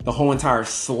the whole entire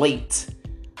slate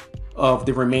of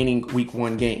the remaining Week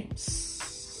 1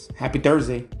 games. Happy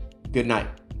Thursday. Good night.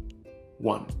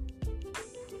 1.